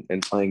training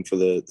and playing for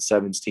the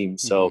Sevens team.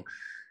 So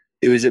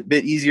it was a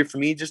bit easier for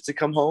me just to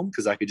come home,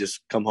 because I could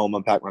just come home,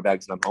 unpack my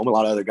bags, and I'm home. A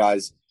lot of other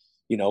guys,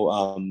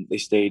 they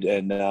stayed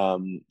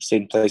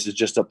in places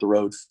just up the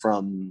road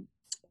from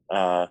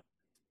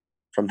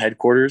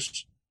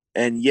headquarters.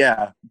 And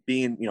yeah,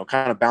 being,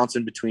 kind of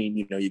bouncing between,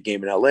 your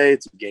game in LA,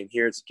 it's a game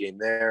here, it's a game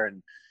there.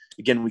 And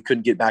again, we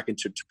couldn't get back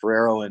into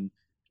Torero. And,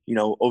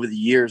 over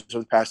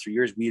the past 3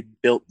 years, we had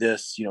built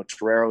this,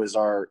 Torero is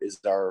our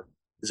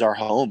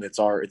home. It's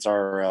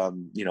awesome.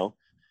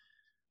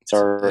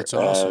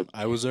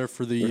 I was there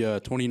for the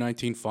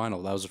 2019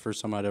 final. That was the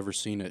first time I'd ever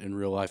seen it in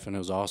real life, and it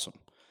was awesome.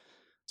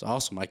 It's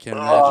awesome. I can't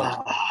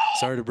imagine. Ah.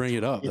 Sorry to bring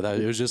it up, but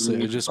it was just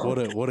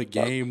what a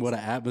game, what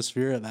an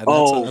atmosphere, and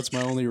Oh, that's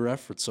my only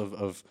reference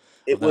of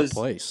it that was.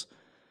 place.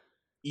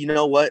 You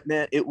know what,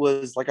 man? It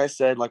was like I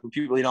said, like when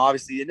people,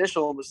 obviously the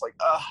initial was like,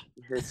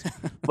 it hurts,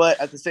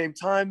 but at the same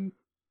time,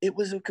 it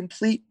was a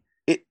complete.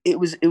 It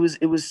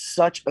was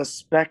such a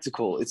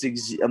spectacle.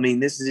 I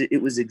mean,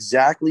 it was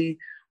exactly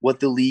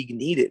what the league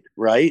needed,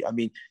 right? I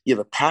mean, you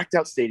have a packed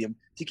out stadium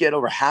to get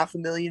over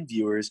 500,000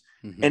 viewers,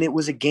 and it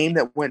was a game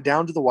that went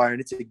down to the wire,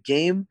 and it's a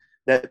game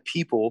that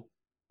people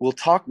will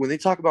talk when they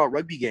talk about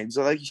rugby games.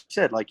 Like you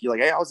said, like you're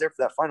like, hey, I was there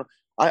for that final.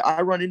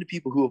 I run into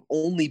people who have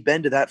only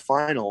been to that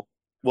final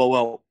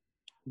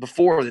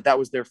before that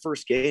was their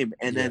first game,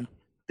 and then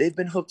they've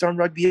been hooked on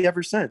rugby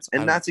ever since.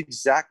 And that's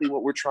exactly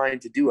what we're trying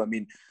to do. I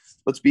mean,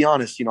 let's be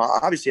honest,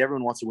 obviously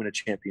everyone wants to win a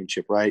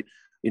championship, right?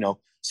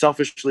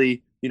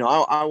 Selfishly,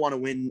 I want to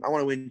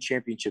win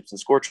championships and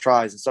score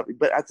tries and stuff.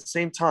 But at the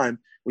same time,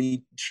 when you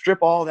strip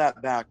all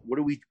that back, what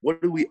are we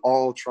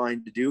all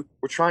trying to do?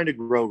 We're trying to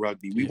grow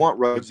rugby. We want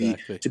rugby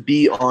to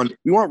be on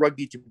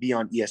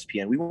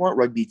ESPN. We want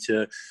rugby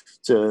to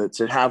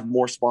have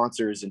more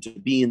sponsors and to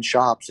be in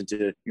shops and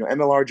to,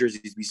 MLR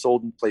jerseys be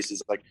sold in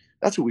places. Like,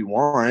 that's what we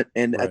want.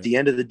 And at the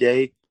end of the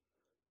day,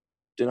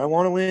 did I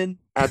want to win?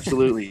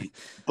 Absolutely.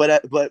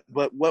 but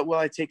what will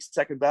I take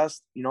second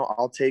best?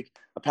 I'll take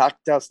a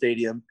packed out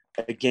stadium,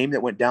 a game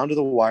that went down to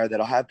the wire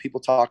that'll have people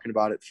talking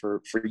about it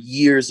for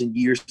years and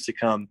years to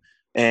come.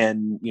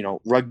 And,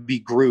 rugby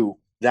grew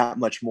that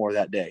much more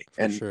that day.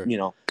 And,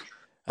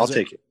 I'll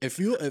take it.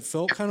 It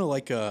felt kind of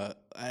like I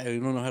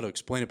don't know how to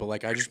explain it, but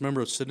like I just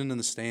remember sitting in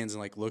the stands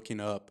and like looking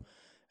up,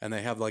 and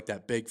they have like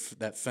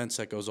that fence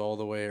that goes all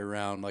the way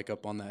around, like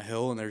up on that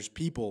hill, and there's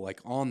people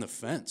like on the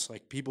fence,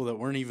 like people that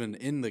weren't even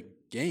in the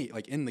gate,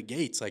 like in the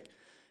gates, like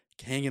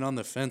hanging on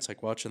the fence,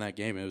 like watching that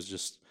game. It was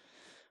just,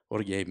 what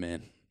a game,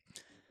 man.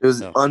 It was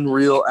an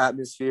unreal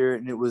atmosphere,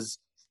 and it was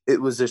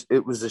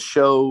a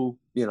show.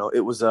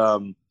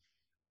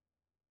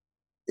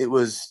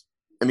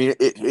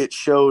 It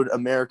showed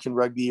American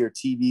rugby or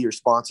TV or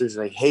sponsors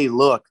like, hey,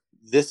 look,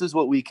 this is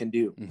what we can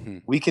do. Mm-hmm.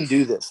 We can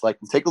do this. Like,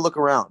 take a look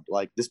around.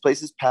 Like, this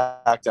place is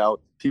packed out.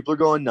 People are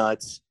going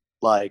nuts.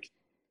 Like,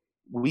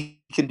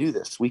 we can do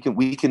this. We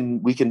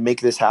can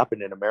make this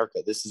happen in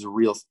America. This is a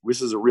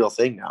real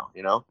thing now,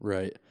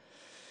 Right.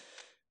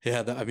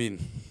 Yeah.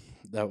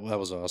 That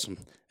was awesome.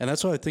 And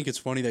that's why I think it's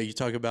funny that you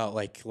talk about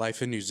like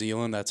life in New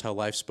Zealand. That's how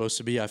life's supposed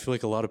to be. I feel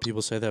like a lot of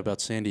people say that about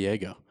San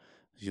Diego.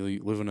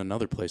 You live in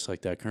another place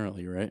like that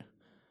currently, right?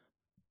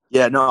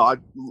 Yeah, no,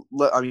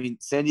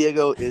 San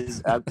Diego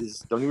is don't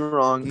get me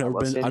wrong.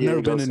 I've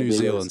never been to New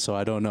Zealand, so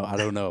I don't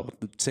know.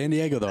 San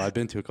Diego, though, I've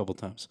been to a couple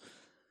times.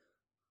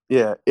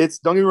 Yeah,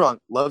 don't get me wrong.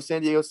 Love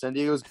San Diego. San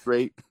Diego's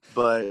great,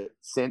 but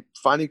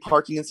finding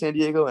parking in San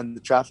Diego and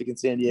the traffic in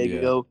San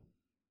Diego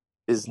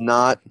is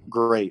not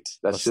great.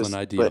 That's less than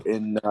ideal. But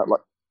in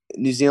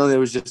New Zealand, it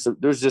was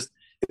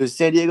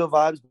San Diego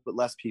vibes, but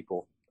less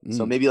people.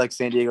 So maybe like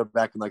San Diego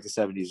back in like the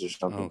 70s or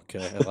something.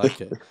 Okay, I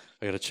like it.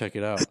 I got to check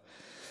it out.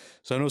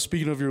 So I know,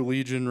 speaking of your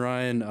Legion,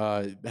 Ryan,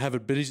 have a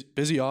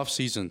busy off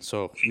season.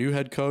 So new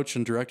head coach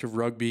and director of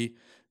rugby,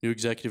 new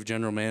executive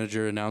general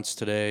manager announced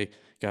today.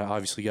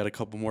 Obviously got a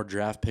couple more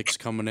draft picks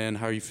coming in.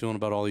 How are you feeling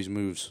about all these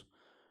moves?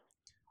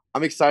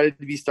 I'm excited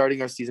to be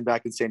starting our season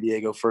back in San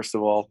Diego, first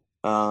of all,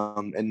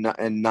 and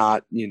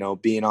not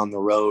being on the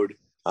road.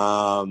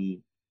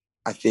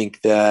 I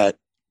think that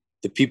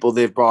the people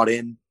they've brought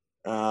in,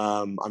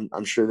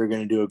 I'm sure they're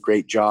going to do a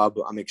great job.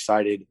 I'm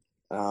excited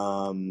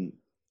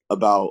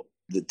about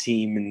the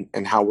team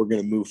and how we're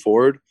going to move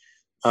forward.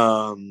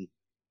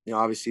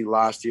 Obviously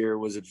last year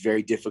was a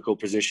very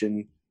difficult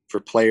position for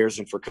players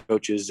and for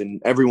coaches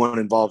and everyone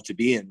involved to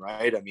be in,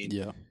 right? I mean,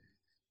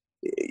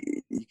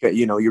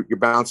 you're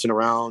bouncing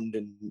around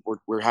and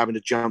we're having to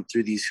jump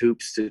through these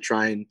hoops to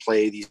try and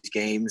play these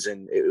games.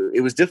 And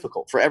it was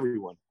difficult for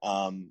everyone.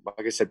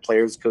 Like I said,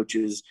 players,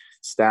 coaches,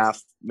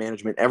 staff,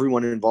 management,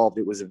 everyone involved.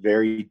 It was a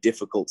very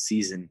difficult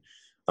season.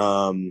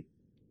 But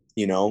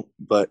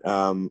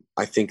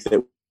I think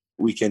that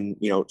we can,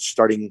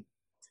 starting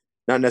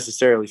not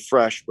necessarily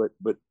fresh, but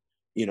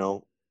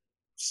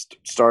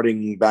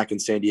starting back in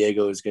San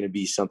Diego is going to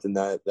be something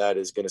that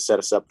is going to set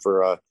us up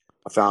for a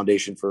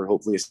foundation for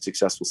hopefully a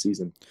successful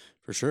season.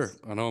 For sure.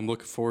 I know I'm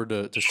looking forward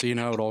to seeing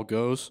how it all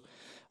goes.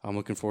 I'm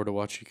looking forward to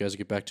watching you guys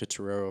get back to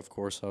Torero, of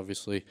course,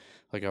 obviously,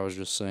 like I was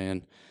just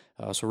saying.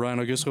 So, Ryan,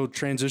 I guess we'll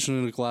transition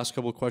into the last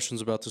couple of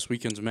questions about this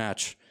weekend's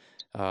match.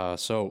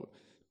 So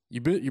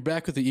you're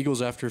back with the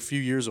Eagles after a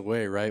few years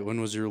away, right? When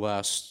was your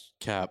last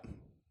cap?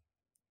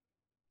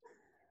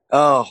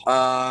 So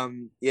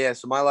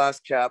my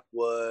last cap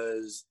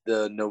was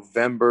the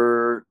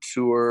November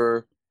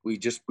tour. We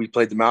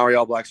played the Maori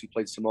All Blacks, we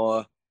played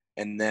Samoa,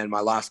 and then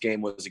my last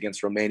game was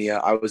against Romania.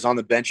 I was on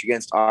the bench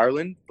against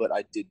Ireland, but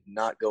I did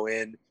not go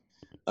in.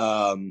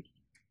 I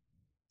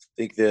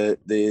think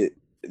the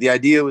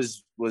idea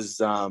was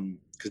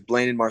because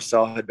Blaine and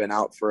Marcel had been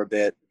out for a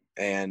bit,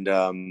 and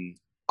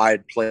I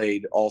had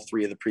played all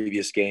three of the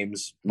previous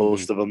games,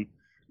 most of them.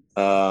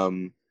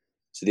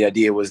 So the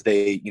idea was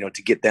they,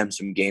 to get them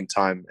some game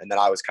time, and then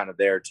I was kind of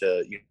there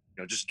to,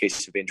 just in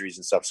case of injuries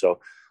and stuff. So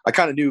I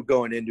kind of knew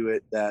going into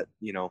it that,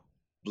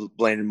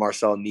 Blaine and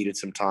Marcel needed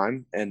some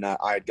time, and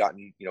I had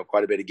gotten,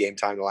 quite a bit of game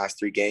time the last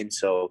 3 games.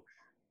 So,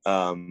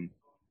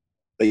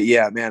 but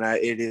yeah, man, I'm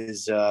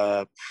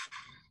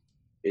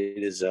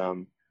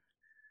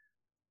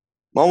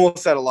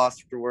almost at a loss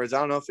for words. I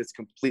don't know if it's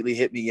completely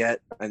hit me yet.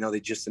 I know they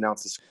just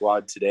announced the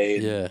squad today.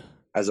 And yeah.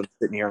 As I'm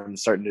sitting here,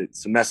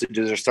 some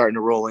messages are starting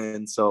to roll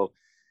in. So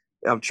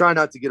I'm trying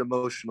not to get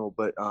emotional,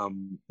 but,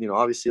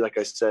 obviously, like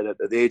I said, at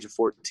the age of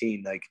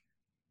 14, like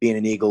being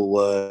an Eagle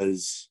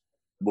was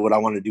what I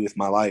wanted to do with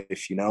my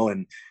life,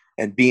 and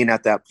being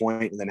at that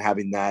point and then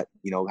having that,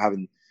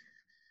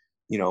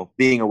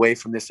 being away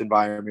from this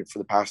environment for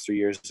the past 3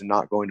 years and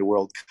not going to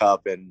World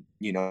Cup and,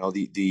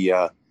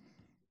 the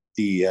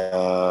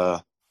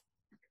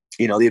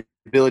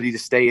ability to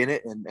stay in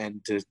it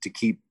and to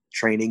keep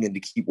training and to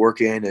keep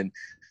working and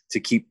to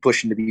keep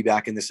pushing to be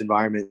back in this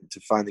environment, to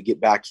finally get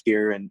back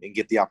here and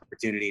get the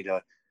opportunity to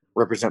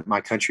represent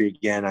my country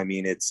again. I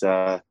mean, it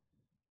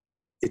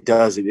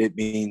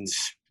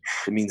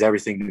means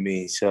everything to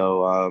me.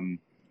 So,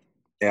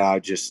 I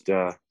just,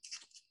 That's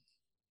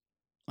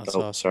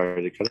awesome.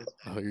 Sorry to cut it.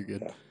 Oh, you're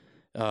good.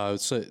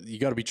 So you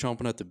got to be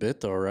chomping at the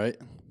bit though, right?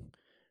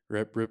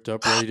 Ripped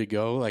up, ready to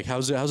go. Like,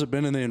 how's it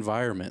been in the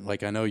environment?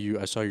 Like,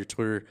 I saw your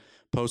Twitter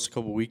post a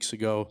couple weeks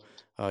ago.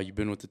 You've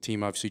been with the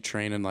team, obviously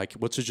training. Like,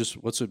 what's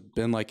it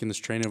been like in this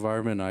training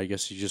environment? I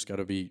guess you just got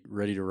to be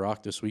ready to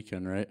rock this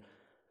weekend, right?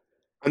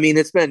 I mean,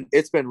 it's been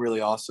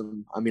really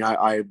awesome. I mean,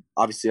 I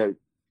obviously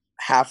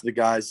half the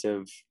guys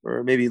have,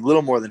 or maybe a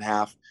little more than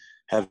half,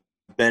 have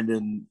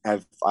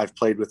I've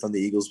played with on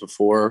the Eagles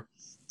before.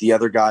 The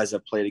other guys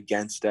I've played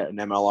against at an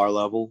MLR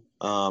level.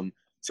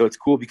 So it's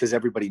cool because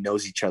everybody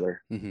knows each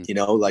other.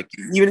 Mm-hmm. Like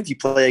even if you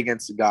play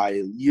against a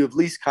guy, you at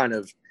least kind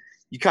of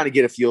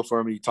get a feel for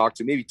him, and you talk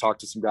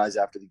to some guys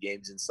after the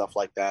games and stuff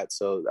like that.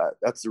 So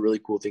that's the really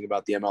cool thing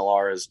about the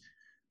MLR is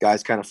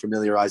guys kind of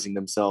familiarizing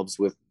themselves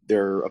with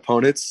their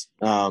opponents.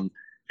 And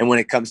when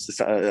it comes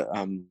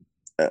to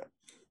a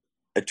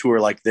tour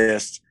like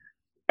this,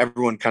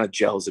 everyone kind of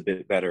gels a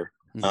bit better.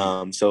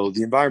 Mm-hmm. So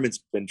the environment's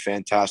been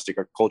fantastic.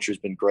 Our culture's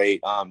been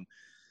great. I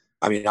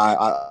mean,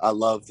 I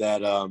love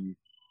that,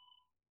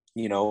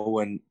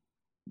 when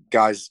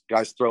guys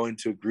throw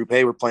into a group,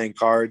 hey, we're playing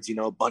cards,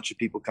 a bunch of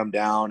people come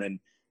down, and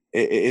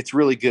it's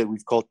really good.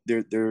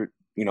 The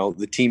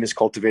team has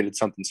cultivated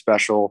something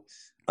special.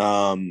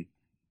 And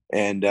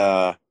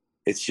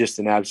it's just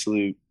an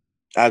absolute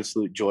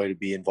joy to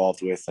be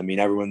involved with. I mean,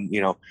 everyone,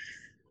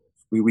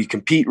 we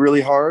compete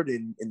really hard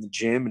in the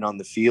gym and on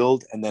the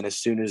field. And then as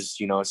soon as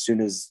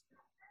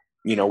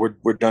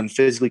we're done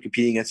physically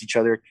competing against each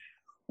other,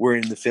 we're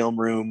in the film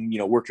room,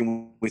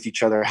 working with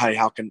each other.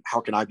 How can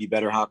I be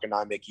better? How can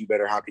I make you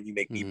better? How can you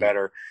make me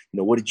better?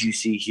 What did you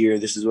see here?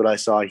 This is what I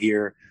saw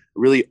here. A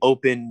really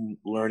open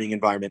learning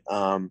environment.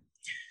 Rob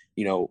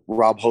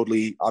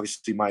Hoadley,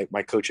 obviously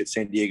my coach at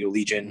San Diego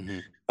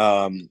Legion.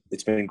 Mm-hmm.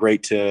 It's been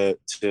great to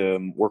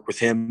work with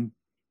him,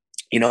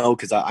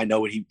 because I know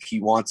what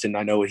he wants and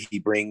I know what he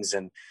brings.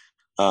 And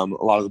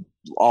all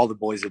the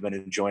boys have been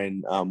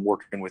enjoying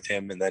working with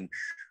him. And then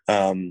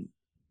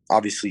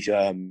obviously,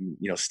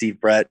 Steve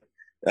Brett,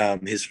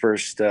 his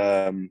first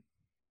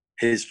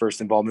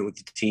involvement with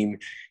the team,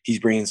 he's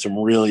bringing some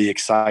really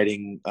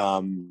exciting,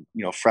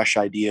 fresh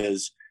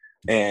ideas.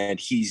 And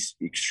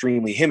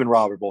him and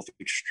Rob are both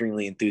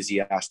extremely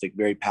enthusiastic,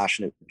 very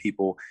passionate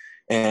people.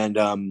 And,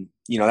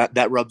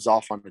 that rubs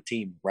off on the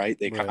team, right?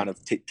 They kind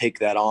of take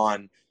that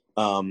on,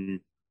 to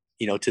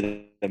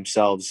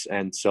themselves.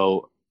 And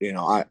so,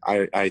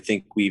 I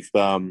think we've,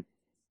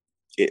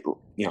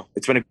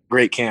 it's been a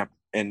great camp,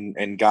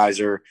 and guys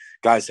are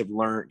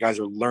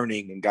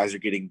learning, and guys are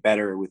getting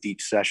better with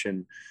each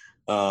session.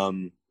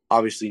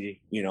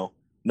 Obviously,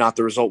 not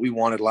the result we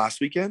wanted last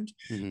weekend,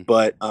 mm-hmm.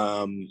 but,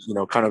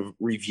 kind of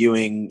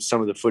reviewing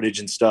some of the footage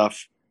and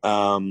stuff.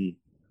 We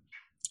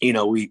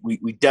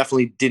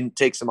definitely didn't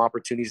take some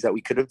opportunities that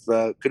we could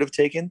have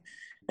taken.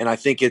 And I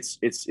think it's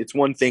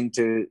one thing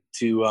to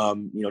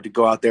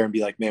go out there and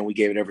be like, man, we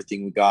gave it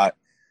everything we got.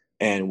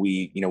 And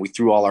we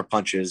threw all our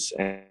punches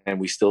and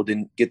we still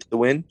didn't get the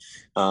win.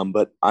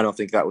 But I don't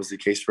think that was the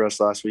case for us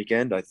last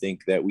weekend. I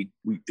think that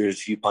there's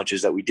a few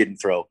punches that we didn't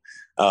throw.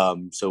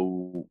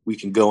 So we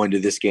can go into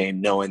this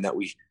game knowing that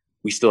we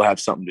still have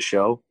something to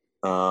show.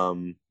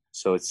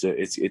 So it's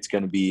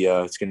going to be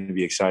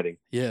exciting.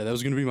 Yeah, that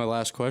was going to be my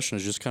last question,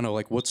 is just kind of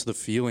like, what's the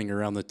feeling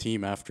around the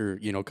team after,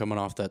 coming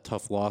off that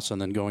tough loss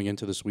and then going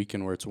into this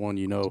weekend where it's one,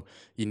 you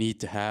need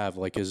to have?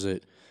 Like, is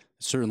it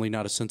certainly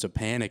not a sense of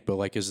panic, but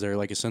like, is there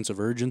like a sense of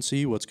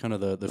urgency? What's kind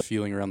of the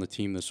feeling around the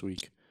team this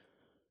week?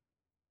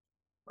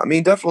 I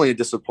mean, definitely a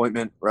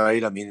disappointment,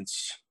 right? I mean,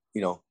 it's,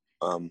 we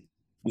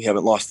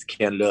haven't lost to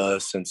Canada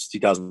since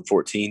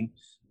 2014.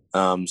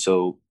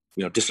 So,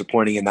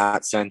 disappointing in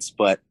that sense,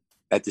 but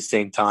at the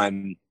same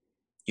time,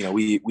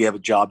 we have a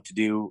job to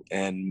do,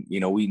 and,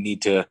 we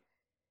need to,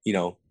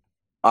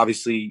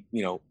 obviously,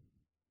 we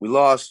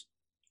lost.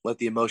 let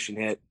the emotion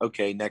hit.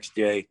 Okay, next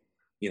day,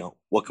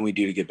 what can we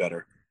do to get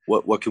better?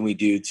 What can we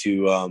do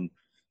to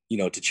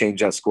to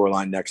change that score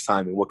line next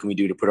time, and what can we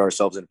do to put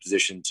ourselves in a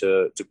position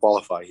to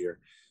qualify here?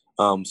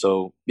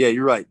 So yeah,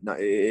 you're right.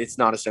 It's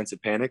not a sense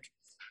of panic.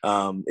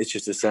 It's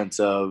just a sense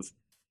of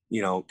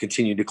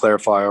continue to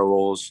clarify our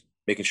roles,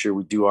 making sure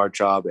we do our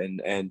job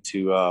and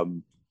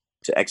to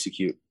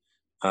execute.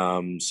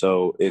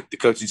 So the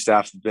coaching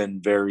staff has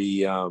been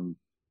very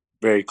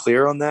very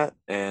clear on that,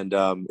 and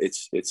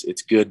it's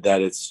good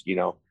that it's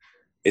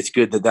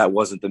good that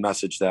wasn't the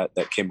message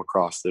that came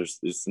across. There's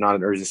not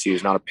an urgency,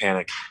 there's not a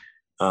panic,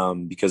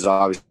 because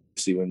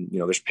obviously when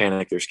there's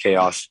panic, there's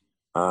chaos.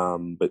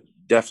 But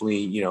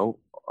definitely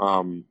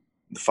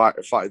the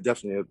fire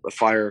definitely a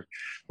fire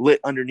lit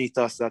underneath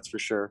us, that's for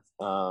sure.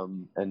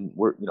 And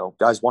we're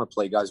guys want to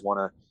play, guys want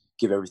to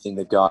give everything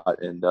they've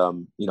got, and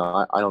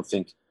I don't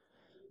think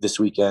this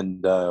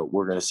weekend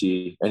we're going to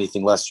see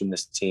anything less from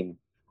this team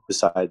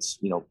besides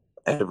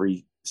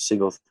every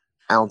single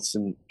ounce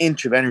and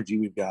inch of energy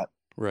we've got.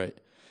 Right.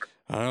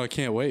 I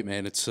can't wait,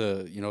 man. It's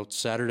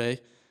Saturday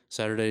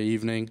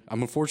evening.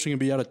 I'm unfortunately going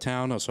to be out of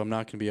town, so I'm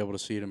not going to be able to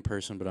see it in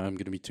person, but I'm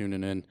going to be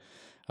tuning in.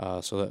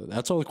 So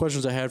that's all the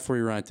questions I had for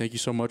you, Ryan. Thank you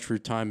so much for your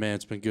time, man.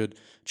 It's been good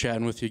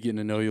chatting with you, getting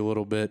to know you a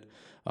little bit.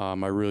 I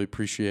really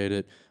appreciate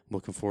it.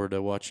 Looking forward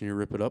to watching you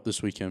rip it up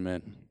this weekend,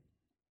 man.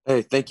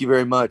 Hey, thank you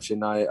very much.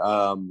 And I,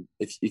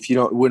 if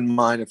you wouldn't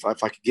mind, if I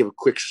could give a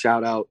quick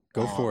shout out.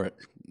 Go for it.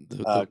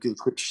 Give a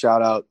quick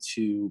shout out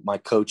to my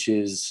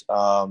coaches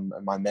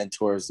and my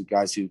mentors, the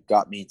guys who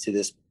got me to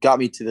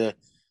the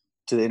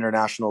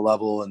international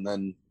level, and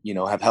then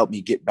have helped me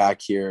get back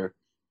here.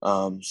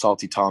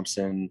 Salty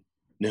Thompson,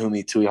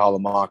 Nahumi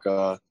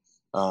Tuihalamaka,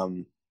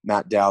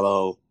 Matt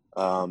Dallow,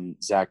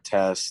 Zach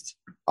Test,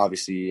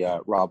 obviously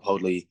Rob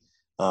Hoadley,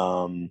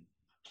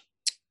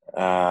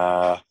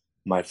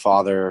 my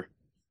father,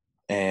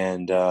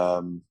 and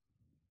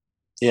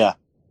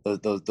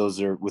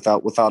those are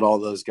without all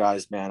those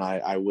guys, man,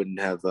 I wouldn't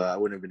have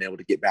been able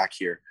to get back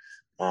here.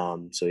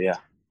 So yeah.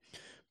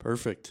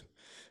 Perfect.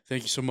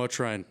 Thank you so much,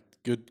 Ryan.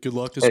 Good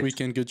luck this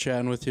weekend. Good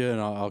chatting with you,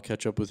 and I'll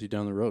catch up with you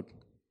down the road.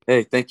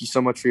 Hey, thank you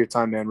so much for your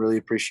time, man. Really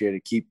appreciate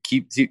it.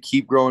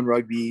 Keep growing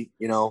rugby.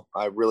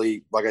 I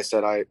really, like I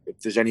said,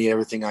 if there's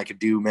everything I could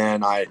do,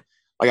 man, I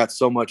got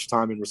so much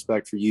time and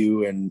respect for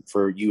you and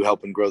for you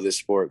helping grow this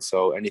sport.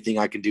 So anything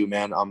I can do,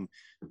 man,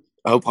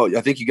 I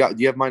think do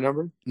you have my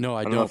number? No,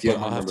 I don't, but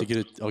I'll have to get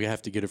it. I'll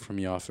have to get it from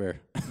you off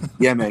air.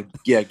 Yeah, man.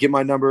 Yeah. Get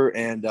my number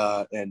and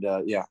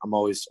yeah, I'm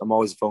always a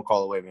phone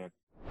call away, man.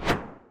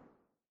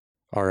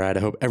 All right. I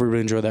hope everybody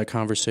enjoyed that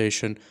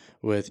conversation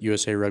with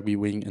USA Rugby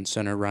wing and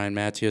center Ryan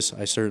Matyas.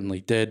 I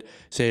certainly did.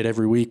 Say it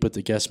every week, but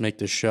the guests make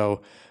this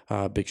show.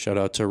 Big shout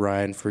out to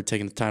Ryan for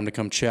taking the time to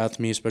come chat with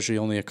me, especially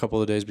only a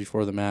couple of days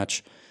before the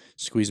match.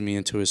 Squeezed me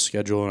into his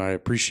schedule, and I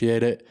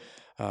appreciate it.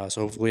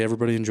 So hopefully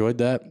everybody enjoyed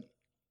that.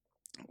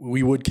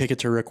 We would kick it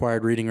to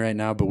required reading right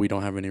now, but we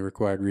don't have any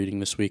required reading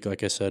this week.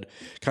 Like I said,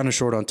 kind of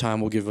short on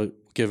time. We'll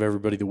give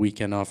everybody the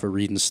weekend off for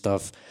reading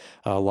stuff.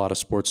 A lot of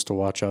sports to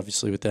watch,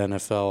 obviously, with the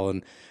NFL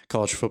and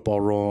college football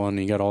rolling.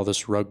 You got all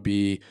this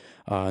rugby.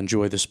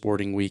 Enjoy the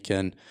sporting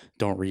weekend.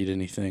 Don't read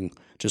anything.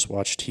 Just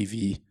watch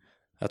TV.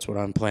 That's what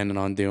I'm planning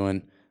on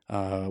doing.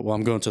 Well,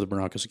 I'm going to the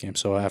Broncos game,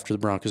 so after the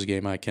Broncos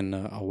game,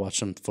 I'll watch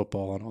some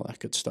football and all that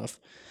good stuff.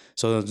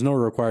 So there's no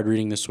required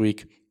reading this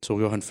week, so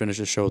we'll go ahead and finish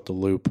the show with the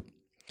loop.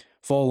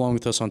 Follow along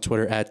with us on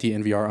Twitter at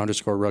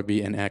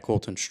 @DNVR_rugby and at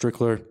Colton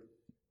Strickler.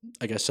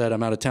 Like I said,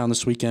 I'm out of town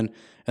this weekend,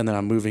 and then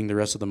I'm moving the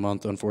rest of the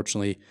month.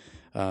 Unfortunately,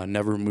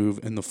 never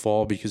move in the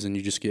fall because then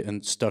you just get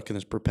stuck in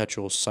this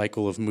perpetual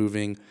cycle of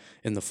moving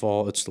in the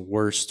fall. It's the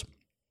worst.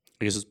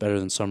 I guess it's better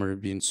than summer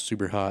being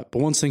super hot.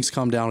 But once things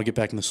calm down, we'll get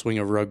back in the swing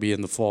of rugby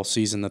in the fall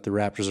season that the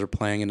Raptors are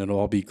playing, and it'll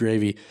all be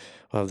gravy.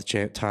 We'll have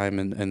the time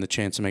and the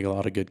chance to make a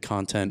lot of good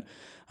content.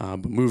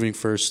 But moving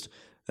first,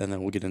 and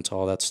then we'll get into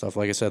all that stuff.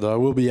 Like I said, though, I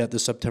will be at the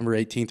September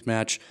 18th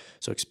match,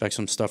 so expect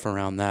some stuff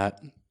around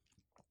that.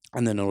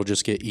 And then it'll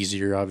just get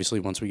easier, obviously,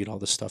 once we get all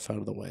this stuff out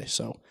of the way.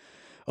 So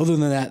other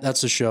than that,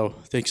 that's the show.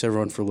 Thanks,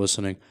 everyone, for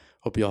listening.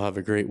 Hope you all have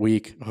a great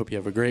week. I hope you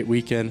have a great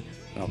weekend.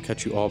 And I'll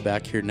catch you all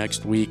back here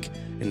next week.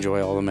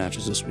 Enjoy all the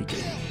matches this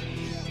weekend.